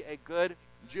to be a good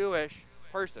Jewish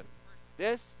person.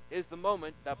 This is the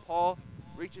moment that Paul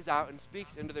reaches out and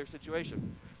speaks into their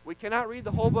situation. We cannot read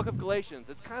the whole book of Galatians.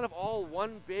 It's kind of all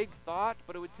one big thought,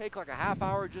 but it would take like a half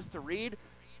hour just to read,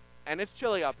 and it's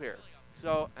chilly up here.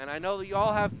 So, and I know that you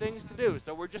all have things to do,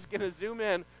 so we're just going to zoom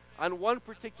in on one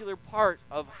particular part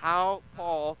of how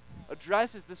Paul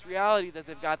addresses this reality that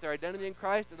they've got their identity in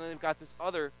Christ, and then they've got this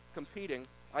other competing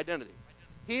identity.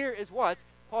 Here is what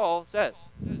Paul says.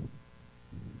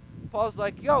 Paul's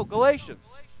like, yo, Galatians,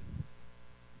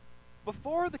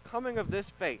 before the coming of this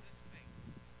faith,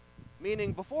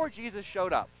 meaning before Jesus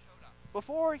showed up,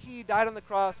 before he died on the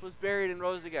cross, was buried, and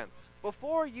rose again,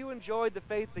 before you enjoyed the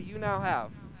faith that you now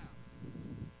have,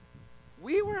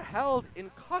 we were held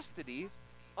in custody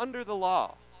under the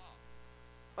law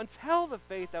until the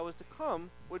faith that was to come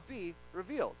would be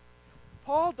revealed.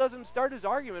 Paul doesn't start his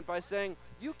argument by saying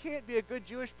you can't be a good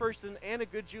Jewish person and a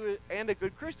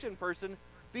good Christian person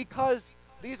because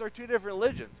these are two different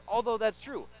religions, although that's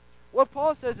true. What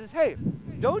Paul says is, hey,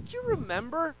 don't you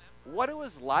remember what it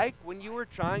was like when you were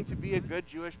trying to be a good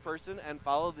Jewish person and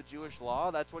follow the Jewish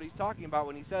law? That's what he's talking about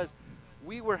when he says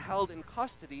we were held in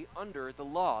custody under the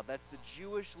law. That's the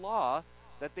Jewish law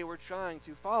that they were trying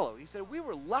to follow. He said we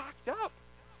were locked up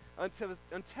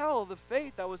until the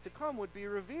faith that was to come would be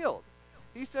revealed.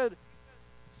 He said,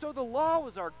 so the law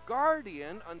was our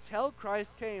guardian until Christ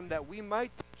came that we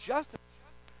might be justified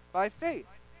by faith.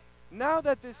 Now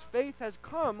that this faith has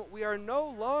come, we are no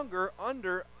longer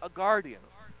under a guardian.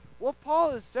 What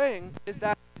Paul is saying is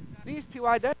that these two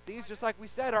identities, just like we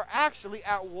said, are actually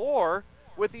at war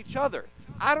with each other.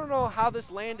 I don't know how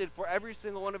this landed for every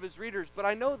single one of his readers, but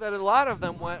I know that a lot of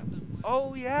them went,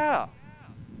 oh yeah,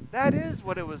 that is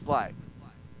what it was like.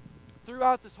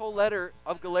 Throughout this whole letter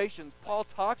of Galatians, Paul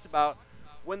talks about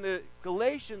when the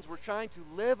Galatians were trying to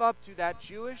live up to that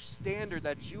Jewish standard,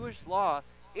 that Jewish law,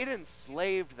 it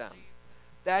enslaved them.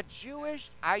 That Jewish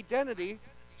identity,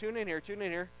 tune in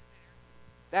here,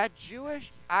 that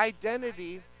Jewish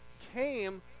identity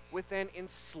came with an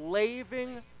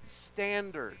enslaving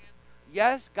standard.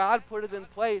 Yes, God put it in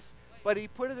place, but he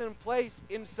put it in place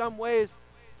in some ways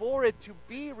for it to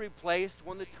be replaced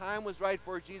when the time was right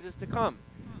for Jesus to come.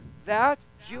 That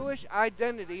Jewish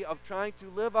identity of trying to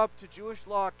live up to Jewish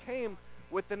law came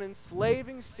with an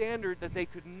enslaving standard that they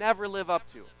could never live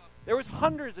up to. There was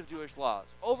hundreds of Jewish laws,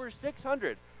 over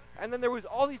 600. And then there was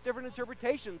all these different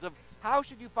interpretations of how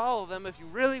should you follow them if you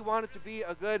really wanted to be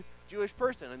a good Jewish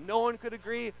person. And no one could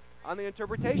agree on the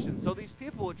interpretation. So these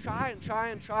people would try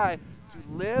to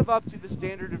live up to the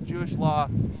standard of Jewish law,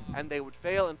 and they would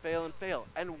fail and fail and fail.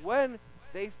 And when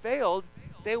they failed,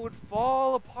 they would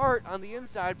fall apart on the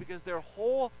inside because their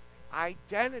whole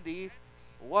identity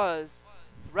was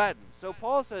threatened. So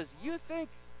Paul says, you think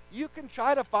you can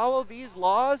try to follow these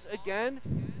laws again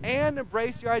and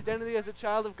embrace your identity as a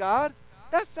child of God?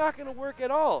 That's not going to work at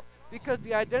all, because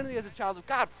the identity as a child of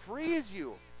God frees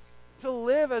you to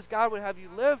live as God would have you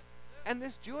live, and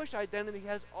this Jewish identity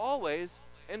has always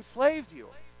enslaved you.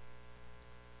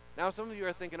 Now some of you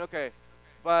are thinking, okay,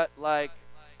 but like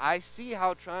I see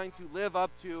how trying to live up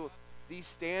to the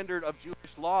standard of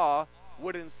Jewish law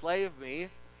would enslave me,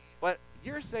 but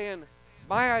you're saying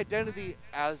my identity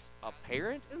as a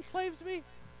parent enslaves me?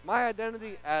 My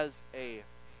identity as a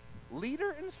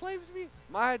leader enslaves me?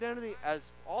 My identity as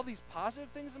all these positive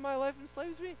things in my life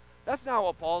enslaves me? That's not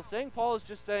what Paul is saying. Paul is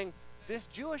just saying this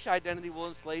Jewish identity will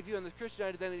enslave you and the Christian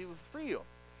identity will free you.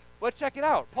 But check it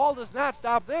out. Paul does not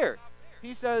stop there.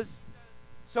 He says,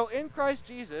 so in Christ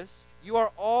Jesus, you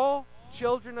are all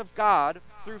children of God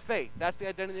through faith. That's the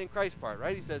identity in Christ part,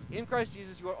 right? He says, in Christ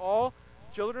Jesus, you are all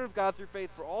children of God through faith.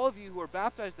 For all of you who are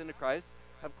baptized into Christ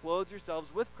have clothed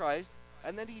yourselves with Christ.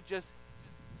 And then he just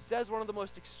says one of the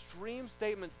most extreme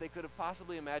statements they could have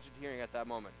possibly imagined hearing at that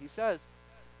moment. He says,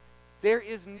 there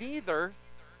is neither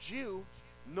Jew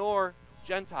nor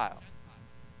Gentile.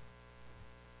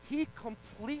 He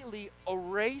completely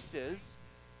erases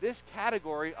this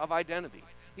category of identity.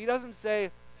 He doesn't say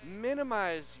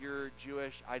minimize your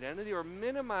Jewish identity or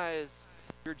minimize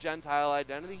your Gentile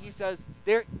identity. He says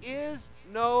there is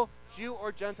no Jew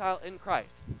or Gentile in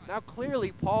Christ. Now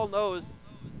clearly Paul knows,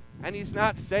 and he's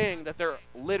not saying that there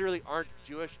literally aren't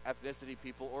Jewish ethnicity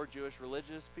people or Jewish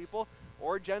religious people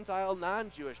or Gentile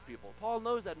non-Jewish people. Paul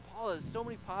knows that, and Paul has so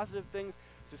many positive things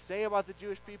to say about the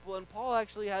Jewish people, and Paul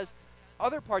actually has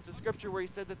other parts of Scripture where he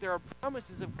said that there are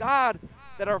promises of God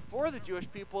that are for the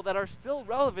Jewish people that are still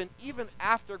relevant even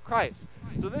after Christ.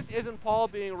 So this isn't Paul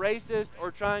being racist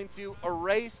or trying to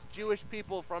erase Jewish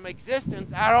people from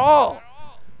existence at all.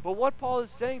 But what Paul is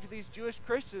saying to these Jewish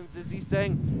Christians is he's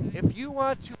saying, if you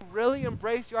want to really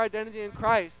embrace your identity in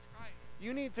Christ,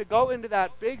 you need to go into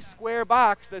that big square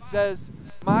box that says,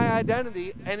 my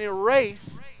identity, and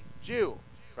erase Jew.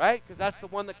 right? Because that's the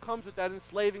one that comes with that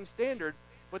enslaving standard.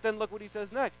 But then look what he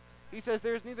says next. He says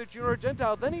there's neither Jew nor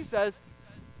Gentile. Then he says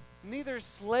neither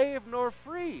slave nor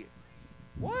free.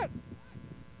 What?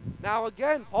 Now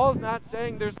again, Paul's not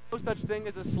saying there's no such thing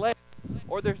as a slave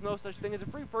or there's no such thing as a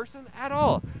free person at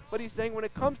all. But he's saying when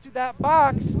it comes to that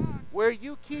box where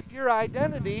you keep your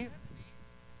identity,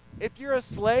 if you're a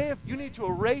slave, you need to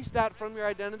erase that from your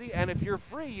identity, and if you're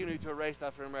free, you need to erase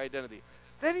that from your identity.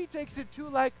 Then he takes it to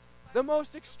like the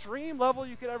most extreme level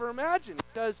you could ever imagine.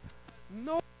 Because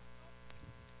no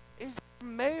is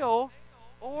male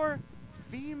or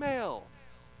female,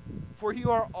 for you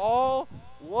are all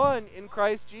one in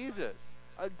Christ Jesus.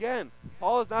 Again,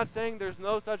 Paul is not saying there's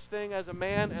no such thing as a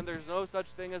man and there's no such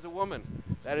thing as a woman.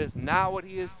 That is not what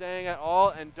he is saying at all,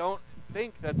 and don't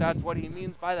think that that's what he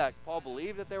means by that. Paul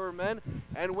believed that there were men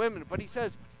and women, but he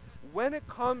says when it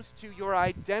comes to your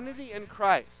identity in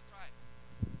Christ,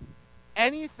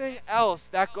 anything else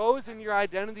that goes in your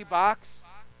identity box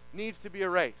needs to be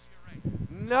erased.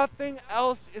 Nothing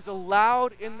else is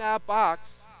allowed in that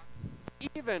box,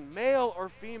 even male or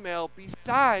female,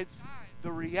 besides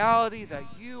the reality that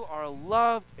you are a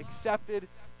loved, accepted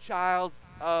child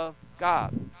of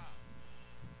God.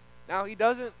 Now, he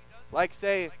doesn't like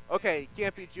say, okay, you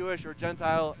can't be Jewish or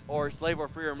Gentile or slave or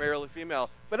free or male or female,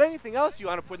 but anything else you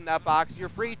want to put in that box, you're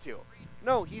free to.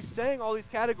 No, he's saying all these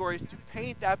categories to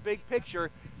paint that big picture.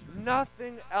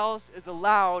 Nothing else is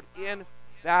allowed in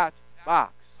that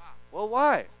box. Well,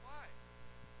 why?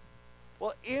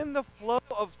 Well, in the flow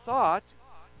of thought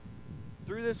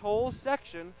through this whole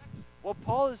section, what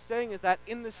Paul is saying is that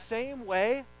in the same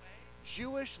way,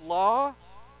 Jewish law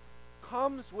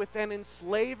comes with an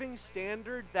enslaving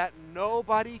standard that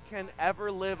nobody can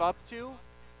ever live up to.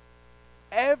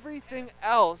 Everything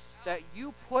else that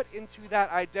you put into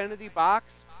that identity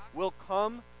box will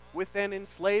come with an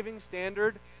enslaving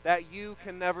standard that you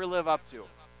can never live up to.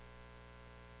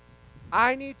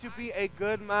 I need to be a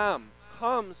good mom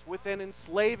comes with an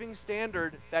enslaving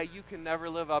standard that you can never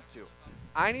live up to.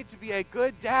 I need to be a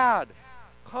good dad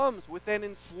comes with an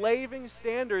enslaving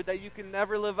standard that you can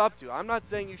never live up to. I'm not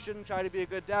saying you shouldn't try to be a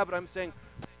good dad, but I'm saying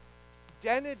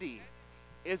identity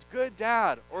is good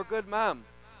dad or good mom.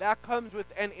 That comes with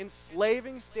an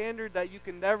enslaving standard that you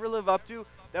can never live up to,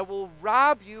 that will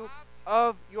rob you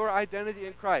of your identity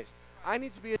in Christ. I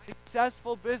need to be a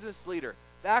successful business leader.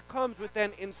 That comes with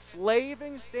an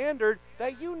enslaving standard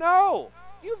that you know.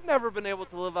 You've never been able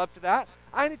to live up to that.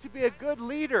 I need to be a good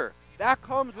leader. That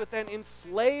comes with an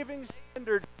enslaving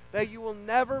standard that you will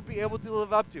never be able to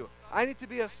live up to. I need to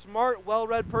be a smart,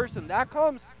 well-read person. That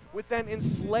comes with an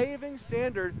enslaving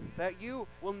standard that you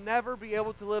will never be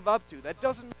able to live up to. That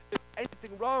doesn't mean there's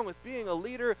anything wrong with being a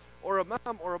leader or a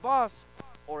mom or a boss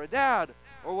or a dad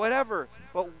or whatever.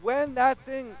 But when that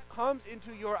thing comes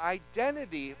into your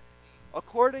identity,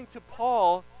 according to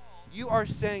Paul, you are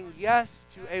saying yes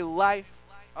to a life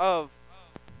of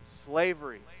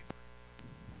slavery.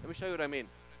 Let me show you what I mean.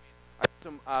 I have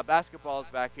some basketballs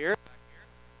back here.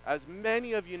 As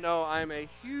many of you know, I'm a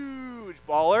huge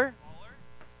baller.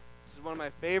 This is one of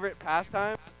my favorite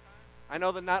pastimes. I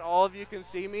know that not all of you can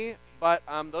see me, but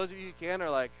those of you who can are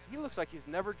like, he looks like he's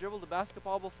never dribbled a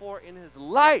basketball before in his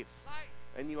life.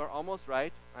 And you are almost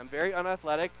right. I'm very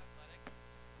unathletic.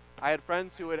 I had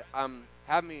friends who would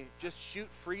have me just shoot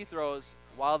free throws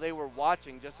while they were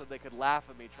watching just so they could laugh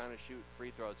at me trying to shoot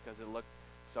free throws because it looked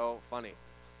so funny.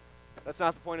 That's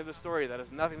not the point of the story. That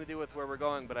has nothing to do with where we're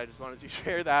going, but I just wanted to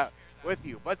share that with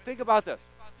you. But think about this.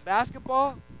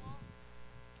 Basketball,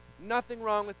 nothing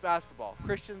wrong with basketball.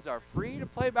 Christians are free to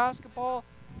play basketball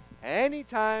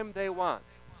anytime they want.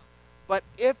 But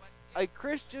if a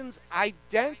Christian's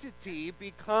identity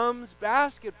becomes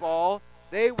basketball,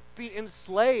 they will be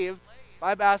enslaved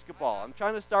by basketball. I'm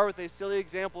trying to start with a silly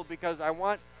example because I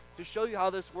want to show you how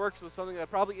this works with something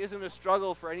that probably isn't a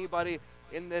struggle for anybody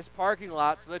in this parking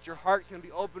lot, so that your heart can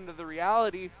be open to the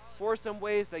reality for some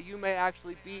ways that you may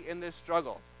actually be in this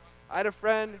struggle. I have a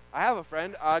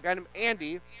friend, a guy named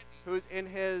Andy, who's in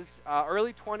his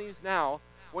early 20s now.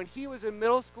 When he was in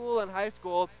middle school and high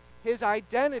school, his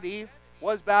identity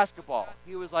was basketball.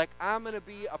 He was like, I'm going to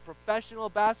be a professional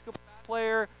basketball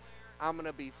player. I'm going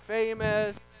to be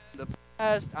famous, the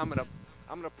best. I'm going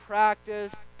to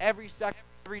practice every second,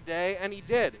 every day. And he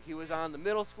did. He was on the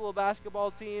middle school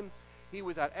basketball team. He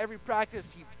was at every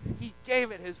practice. He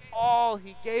gave it his all.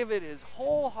 He gave it his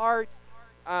whole heart.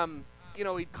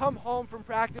 He'd come home from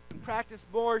practice and practice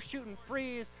more, shooting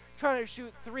threes, trying to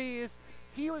shoot threes.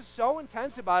 He was so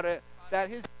intense about it that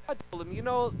his dad told him,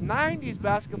 90s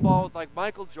basketball was like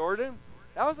Michael Jordan.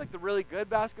 That was like the really good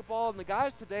basketball, and the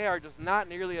guys today are just not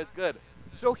nearly as good.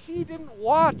 So he didn't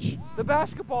watch the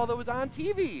basketball that was on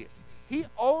TV. He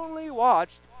only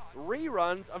watched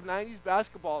reruns of 90s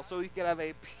basketball so he could have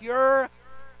a pure,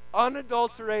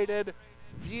 unadulterated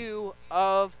view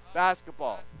of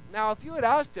basketball. Now, if you had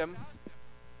asked him,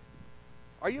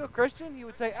 are you a Christian? He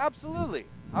would say, absolutely.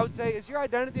 I would say, is your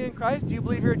identity in Christ? Do you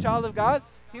believe you're a child of God?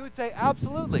 He would say,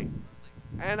 absolutely.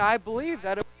 And I believe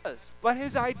that it was. But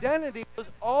his identity was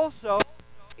also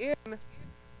in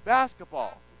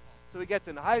basketball. So he gets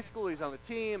into high school, he's on the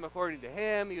team. According to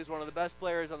him, he was one of the best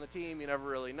players on the team. You never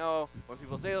really know when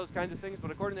people say those kinds of things,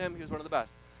 but according to him, he was one of the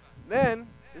best. Then,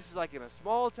 this is like in a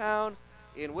small town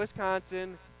in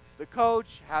Wisconsin, the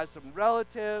coach has some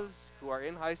relatives who are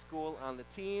in high school on the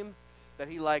team that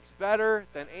he likes better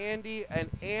than Andy, and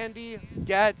Andy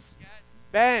gets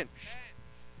benched.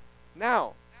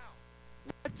 Now,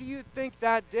 what do you think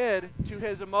that did to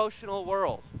his emotional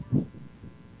world?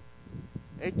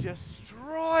 It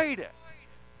destroyed it,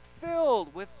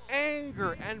 filled with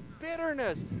anger and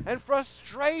bitterness and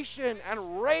frustration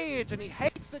and rage, and he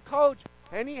hates the coach,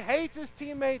 and he hates his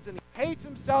teammates, and he hates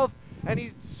himself, and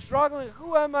he's struggling.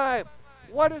 Who am I?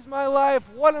 What is my life?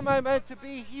 What am I meant to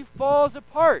be? He falls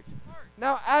apart.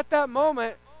 Now, at that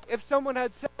moment, if someone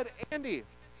had said, Andy,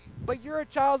 but you're a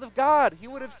child of God, he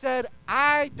would have said,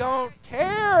 I don't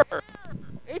care.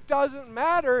 It doesn't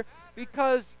matter,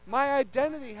 because my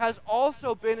identity has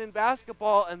also been in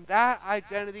basketball, and that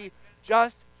identity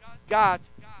just got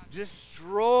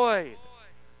destroyed.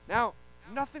 Now,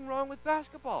 nothing wrong with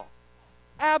basketball.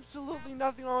 Absolutely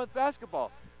nothing wrong with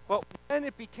basketball. But when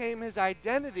it became his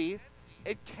identity,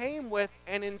 it came with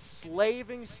an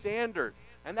enslaving standard.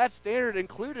 And that standard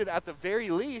included, at the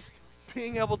very least,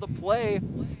 being able to play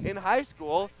in high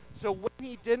school. So when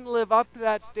he didn't live up to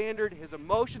that standard, his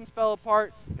emotions fell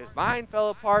apart, his mind fell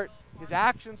apart, his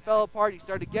actions fell apart, he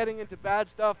started getting into bad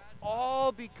stuff,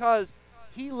 all because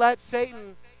he let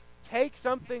Satan take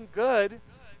something good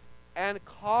and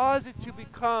cause it to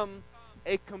become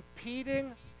a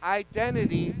competing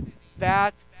identity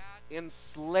that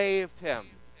enslaved him.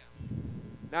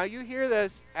 Now you hear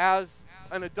this as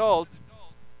an adult,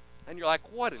 and you're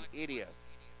like, what an idiot.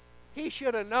 He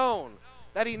should have known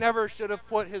that he never should have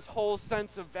put his whole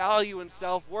sense of value and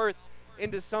self-worth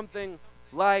into something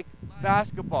like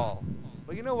basketball.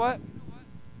 But you know what?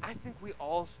 I think we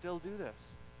all still do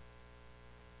this.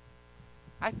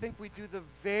 I think we do the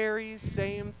very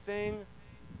same thing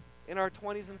in our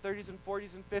 20s and 30s and 40s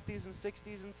and 50s and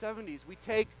 60s and 70s. We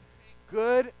take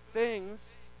good things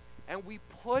and we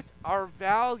put our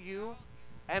value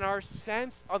and our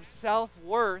sense of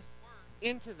self-worth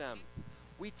into them.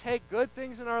 We take good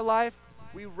things in our life,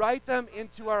 we write them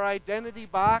into our identity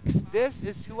box. This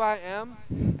is who I am,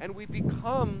 and we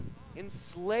become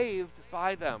enslaved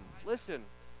by them. Listen,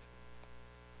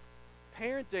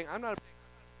 parenting,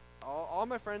 all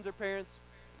my friends are parents.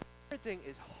 Parenting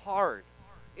is hard.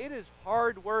 It is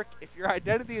hard work if your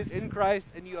identity is in Christ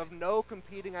and you have no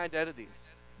competing identities.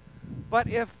 But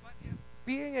if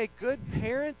being a good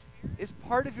parent is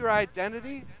part of your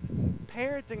identity,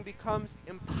 parenting becomes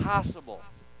impossible.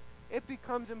 It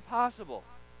becomes impossible.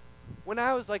 When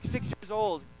I was like 6 years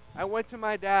old, I went to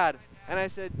my dad and I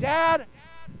said, Dad,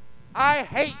 I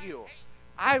hate you.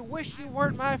 I wish you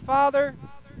weren't my father,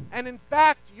 and in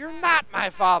fact, you're not my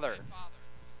father.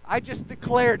 I just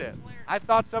declared it. I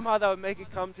thought somehow that would make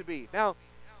it come to be. Now,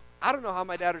 I don't know how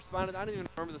my dad responded. I don't even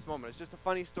remember this moment. It's just a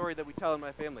funny story that we tell in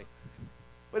my family.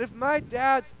 But if my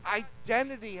dad's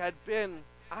identity had been,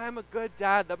 I'm a good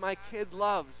dad that my kid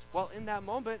loves, well, in that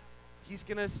moment, he's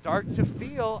going to start to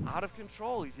feel out of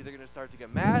control. He's either going to start to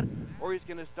get mad, or he's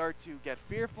going to start to get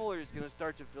fearful, or he's going to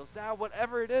start to feel sad,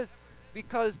 whatever it is,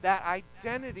 because that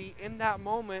identity in that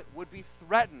moment would be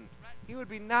threatened. He would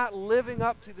be not living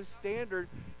up to the standard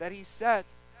that he set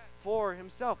for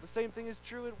himself. The same thing is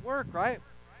true at work, right?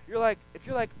 If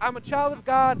you're like, I'm a child of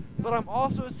God, but I'm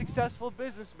also a successful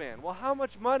businessman. Well, how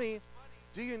much money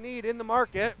do you need in the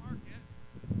market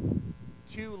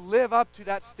to live up to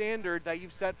that standard that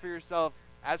you've set for yourself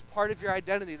as part of your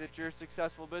identity that you're a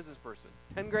successful business person?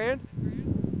 10 grand?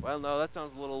 Well, no, that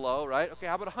sounds a little low, right? Okay,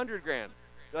 how about 100 grand?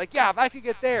 You're like, yeah, if I could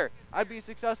get there, I'd be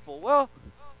successful. Well,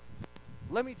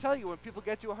 let me tell you, when people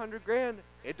get to 100 grand,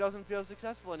 it doesn't feel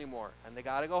successful anymore, and they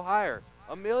got to go higher.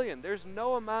 $1 million. There's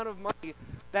no amount of money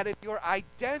that if your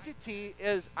identity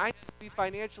is, I need to be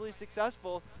financially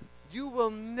successful, you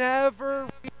will never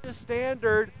reach a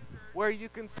standard where you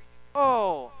can say,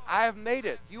 oh, I have made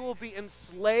it. You will be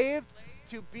enslaved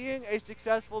to being a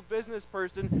successful business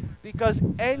person, because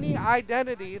any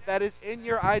identity that is in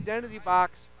your identity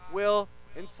box will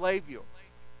enslave you.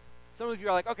 Some of you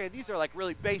are like, okay, these are like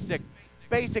really basic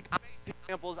basic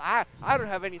examples. I don't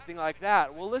have anything like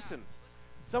that. Well, listen,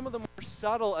 some of the more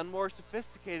subtle and more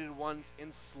sophisticated ones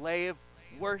enslave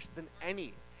worse than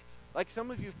any. Like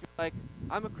some of you feel like,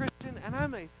 I'm a Christian and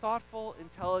I'm a thoughtful,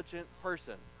 intelligent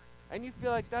person. And you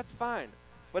feel like that's fine.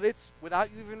 But it's, without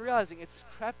you even realizing, it's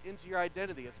crept into your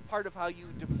identity. It's part of how you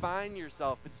define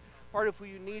yourself. It's part of who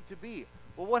you need to be.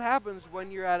 Well, what happens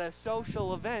when you're at a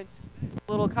social event,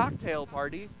 a little cocktail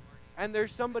party, and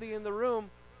there's somebody in the room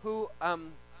who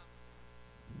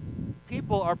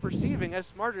people are perceiving as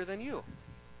smarter than you?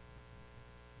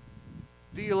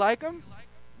 Do you like them?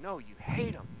 No, you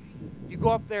hate them. You go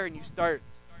up there and you start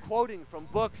quoting from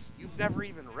books you've never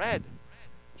even read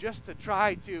just to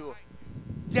try to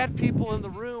get people in the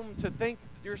room to think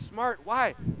you're smart.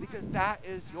 Why? Because that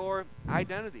is your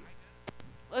identity.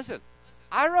 Listen,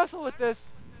 I wrestle with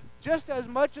this just as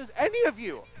much as any of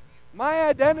you. My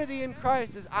identity in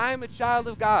Christ is I am a child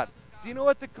of God. Do you know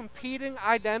what the competing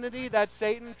identity that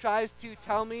Satan tries to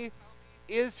tell me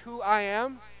is who I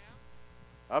am?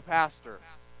 A pastor.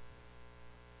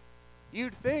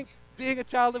 You'd think being a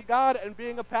child of God and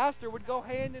being a pastor would go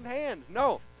hand in hand.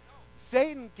 No.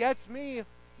 Satan gets me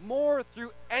more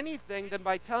through anything than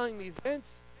by telling me,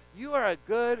 Vince, you are a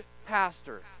good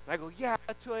pastor. And I go, yeah,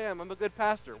 that's who I am. I'm a good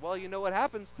pastor. Well, you know what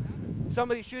happens?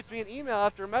 Somebody shoots me an email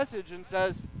after a message and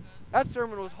says, that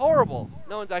sermon was horrible.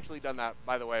 No one's actually done that,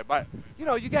 by the way. But, you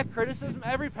know, you get criticism.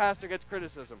 Every pastor gets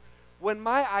criticism. When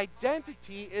my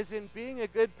identity is in being a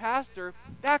good pastor,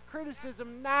 that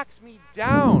criticism knocks me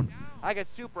down. I get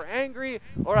super angry,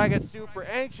 or I get super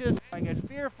anxious, I get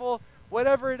fearful,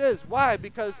 whatever it is. Why?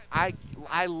 Because I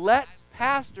let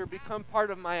pastor become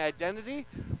part of my identity,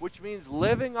 which means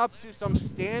living up to some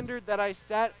standard that I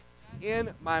set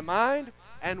in my mind.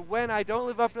 And when I don't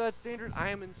live up to that standard, I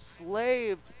am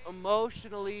enslaved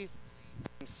emotionally,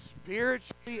 and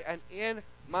spiritually, and in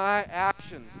my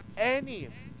actions. Any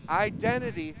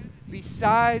identity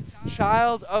besides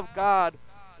child of God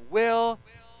will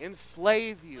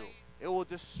enslave you. It will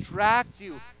distract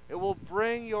you. It will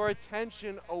bring your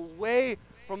attention away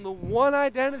from the one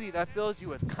identity that fills you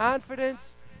with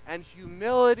confidence and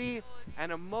humility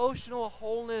and emotional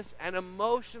wholeness and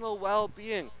emotional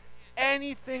well-being.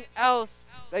 Anything else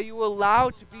that you allow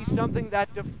to be something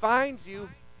that defines you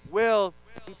will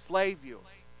enslave you.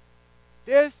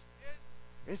 This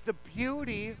is the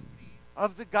beauty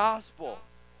of the gospel,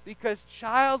 because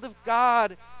child of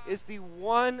God is the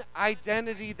one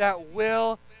identity that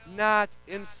will not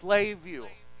enslave you,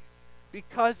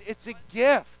 because it's a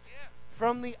gift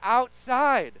from the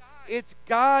outside. It's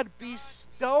God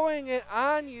bestowing it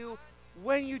on you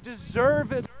when you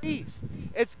deserve it least.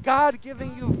 It's God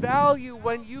giving you value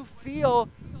when you feel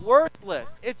worthless.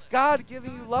 It's God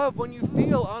giving you love when you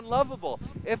feel unlovable.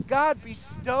 If God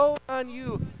bestowed on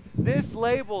you this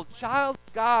label, child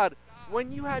of God,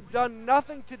 when you had done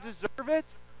nothing to deserve it,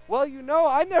 well, you know,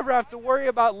 I never have to worry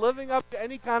about living up to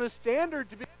any kind of standard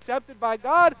to be accepted by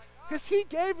God, because He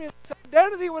gave me this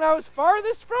identity when I was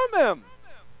farthest from Him.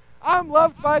 I'm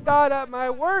loved by God at my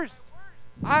worst.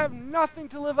 I have nothing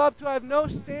to live up to. I have no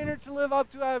standard to live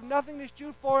up to. I have nothing to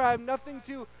shoot for. I have nothing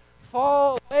to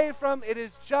fall away from. It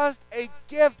is just a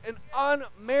gift, an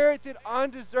unmerited,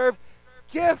 undeserved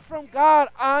gift from God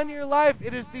on your life.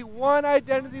 It is the one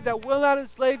identity that will not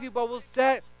enslave you, but will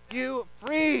set you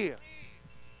free.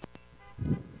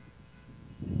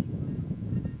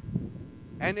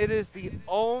 And it is the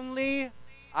only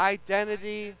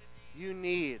identity you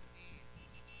need.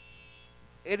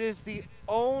 It is the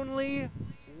only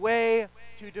way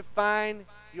to define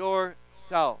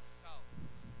yourself.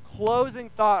 Closing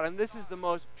thought, and this is the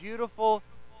most beautiful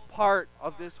part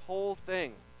of this whole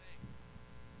thing.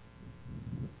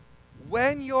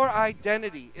 When your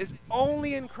identity is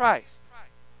only in Christ,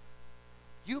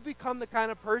 you become the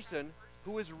kind of person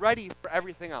who is ready for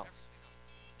everything else.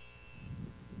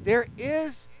 There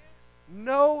is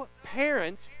no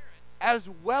parent as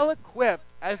well equipped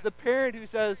as the parent who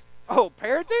says, oh,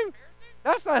 parenting?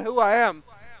 That's not who I am.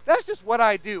 That's just what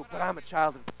I do, but I'm a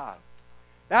child of God.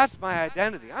 That's my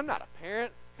identity. I'm not a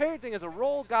parent. Parenting is a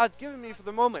role God's given me for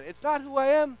the moment. It's not who I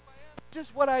am, it's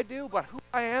just what I do, but who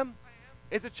I am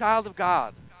is a child of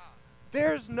God.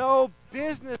 There's no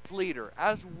business leader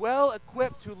as well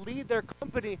equipped to lead their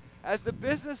company as the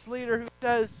business leader who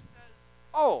says,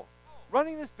 oh,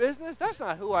 running this business, that's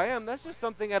not who I am. That's just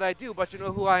something that I do. But you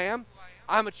know who I am?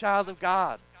 I'm a child of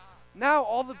God. Now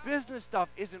all the business stuff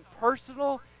isn't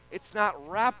personal. It's not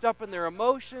wrapped up in their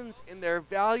emotions, in their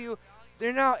value.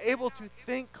 They're now able to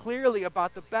think clearly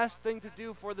about the best thing to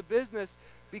do for the business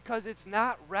because it's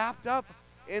not wrapped up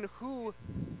in who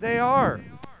they are.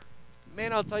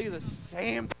 Man, I'll tell you, the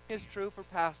same thing is true for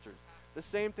pastors. the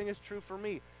same thing is true for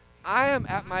me. I am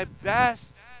at my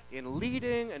best in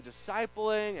leading and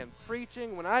discipling and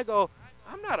preaching when I go,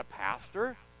 I'm not a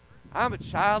pastor. I'm a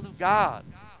child of God.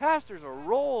 Pastor's a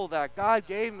role that God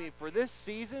gave me for this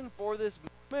season, for this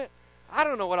moment. I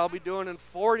don't know what I'll be doing in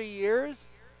 40 years,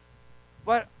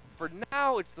 but for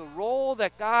now, it's the role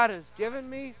that God has given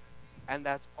me, and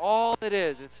that's all it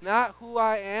is. It's not who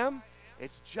I am.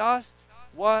 It's just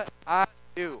what I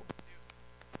do.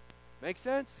 Make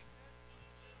sense?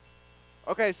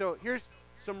 Okay, so here's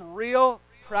some real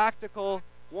practical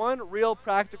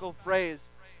phrase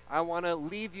I want to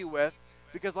leave you with,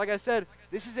 because like I said,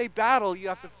 this is a battle you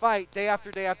have to fight day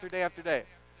after day after day after day.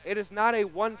 It is not a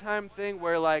one-time thing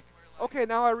where like, okay,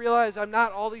 now I realize I'm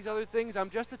not all these other things. I'm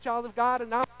just a child of God, and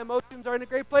now my emotions are in a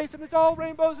great place, and it's all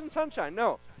rainbows and sunshine.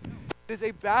 No. It is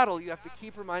a battle you have to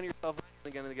keep reminding yourself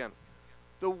again and again.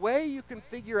 The way you can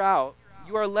figure out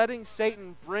you are letting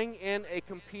Satan bring in a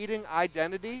competing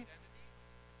identity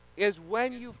is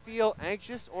when you feel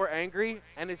anxious or angry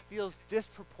and it feels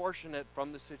disproportionate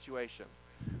from the situation.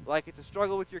 Like it's a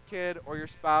struggle with your kid or your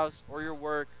spouse or your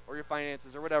work or your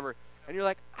finances or whatever. And you're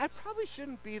like, I probably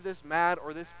shouldn't be this mad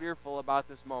or this fearful about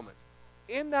this moment.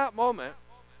 In that moment,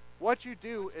 what you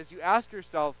do is you ask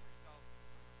yourself,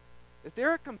 is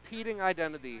there a competing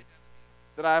identity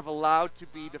that I've allowed to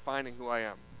be defining who I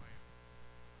am?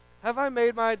 Have I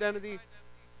made my identity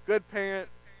good parent,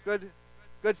 good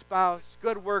spouse,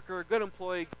 good worker, good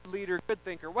employee, good leader, good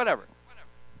thinker, whatever?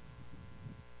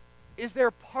 Is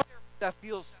there part that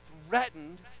feels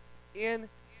threatened in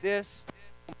this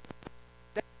moment?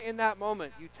 In that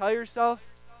moment, you tell yourself,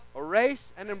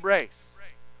 erase and embrace.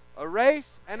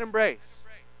 Erase and embrace.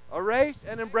 Erase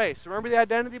and embrace. Remember the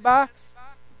identity box?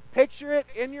 Picture it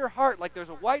in your heart like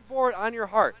there's a whiteboard on your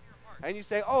heart. And you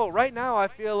say, oh, right now I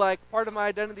feel like part of my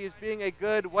identity is being a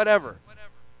good whatever.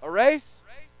 Erase.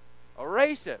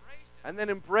 Erase it. And then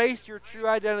embrace your true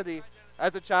identity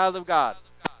as a child of God.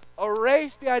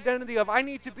 Erase the identity of I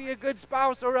need to be a good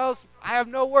spouse or else I have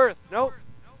no worth. Nope.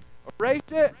 Erase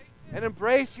it and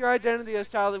embrace your identity as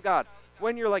a child of God.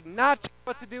 When you're like not sure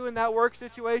what to do in that work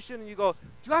situation and you go,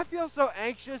 do I feel so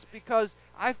anxious because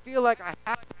I feel like I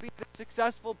have to be the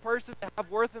successful person to have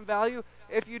worth and value?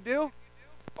 If you do,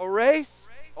 erase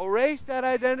that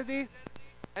identity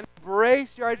and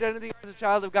embrace your identity as a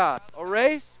child of God.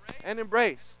 Erase and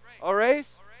embrace.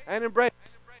 Erase and embrace.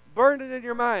 Burn it in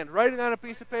your mind. Write it on a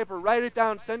piece of paper. Write it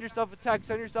down. Send yourself a text.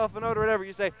 Send yourself a note or whatever.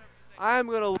 You say, I'm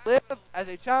going to live as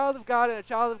a child of God and a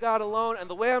child of God alone. And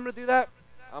the way I'm going to do that,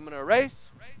 I'm going to erase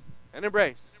and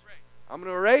embrace. I'm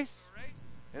going to erase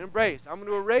and embrace. I'm going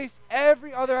to erase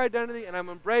every other identity and I'm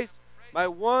going to embrace my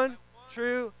one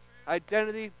true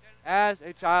identity as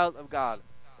a child of God.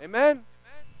 Amen?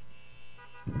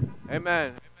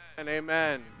 Amen. And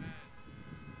amen.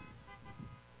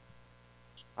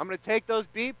 I'm going to take those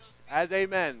beeps as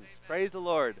amens. Praise the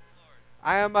Lord.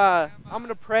 I'm going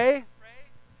to pray,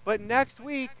 but next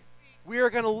week we are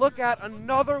going to look at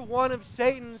another one of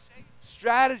Satan's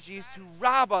strategies to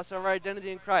rob us of our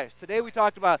identity in Christ. Today we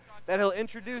talked about that he'll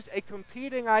introduce a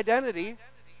competing identity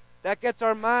that gets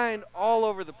our mind all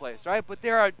over the place, right? But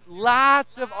there are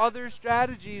lots of other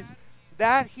strategies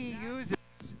that he uses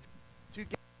to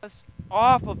get us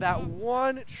off of that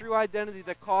one true identity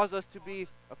that calls us to be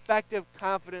effective,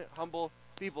 confident, humble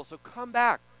people. So come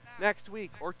back next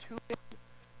week or tune in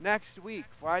next week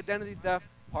for Identity Theft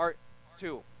Part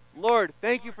 2. Lord,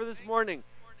 thank you for this morning.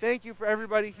 Thank you for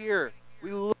everybody here.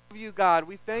 We love you, God.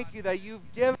 We thank you that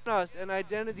you've given us an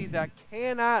identity that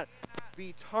cannot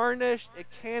be tarnished. It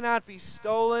cannot be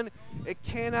stolen. It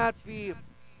cannot be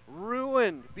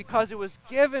ruined because it was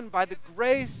given by the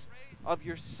grace of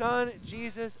your Son,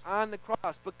 Jesus, on the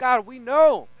cross. But God, we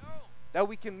know that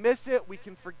we can miss it, we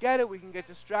can forget it, we can get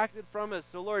distracted from it.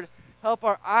 So Lord, help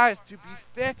our eyes to be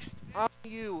fixed on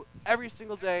you every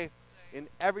single day in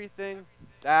everything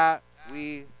that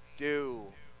we do.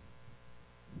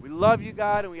 We love you,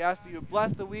 God, and we ask that you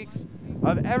bless the weeks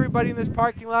of everybody in this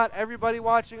parking lot, everybody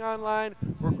watching online.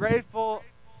 We're grateful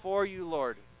for you,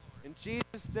 Lord. In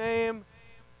Jesus' name,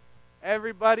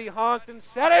 everybody honked and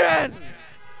said amen.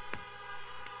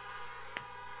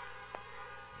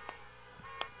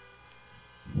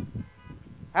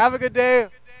 Have a good day.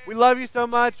 We love you so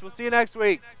much. We'll see you next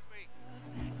week.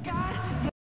 God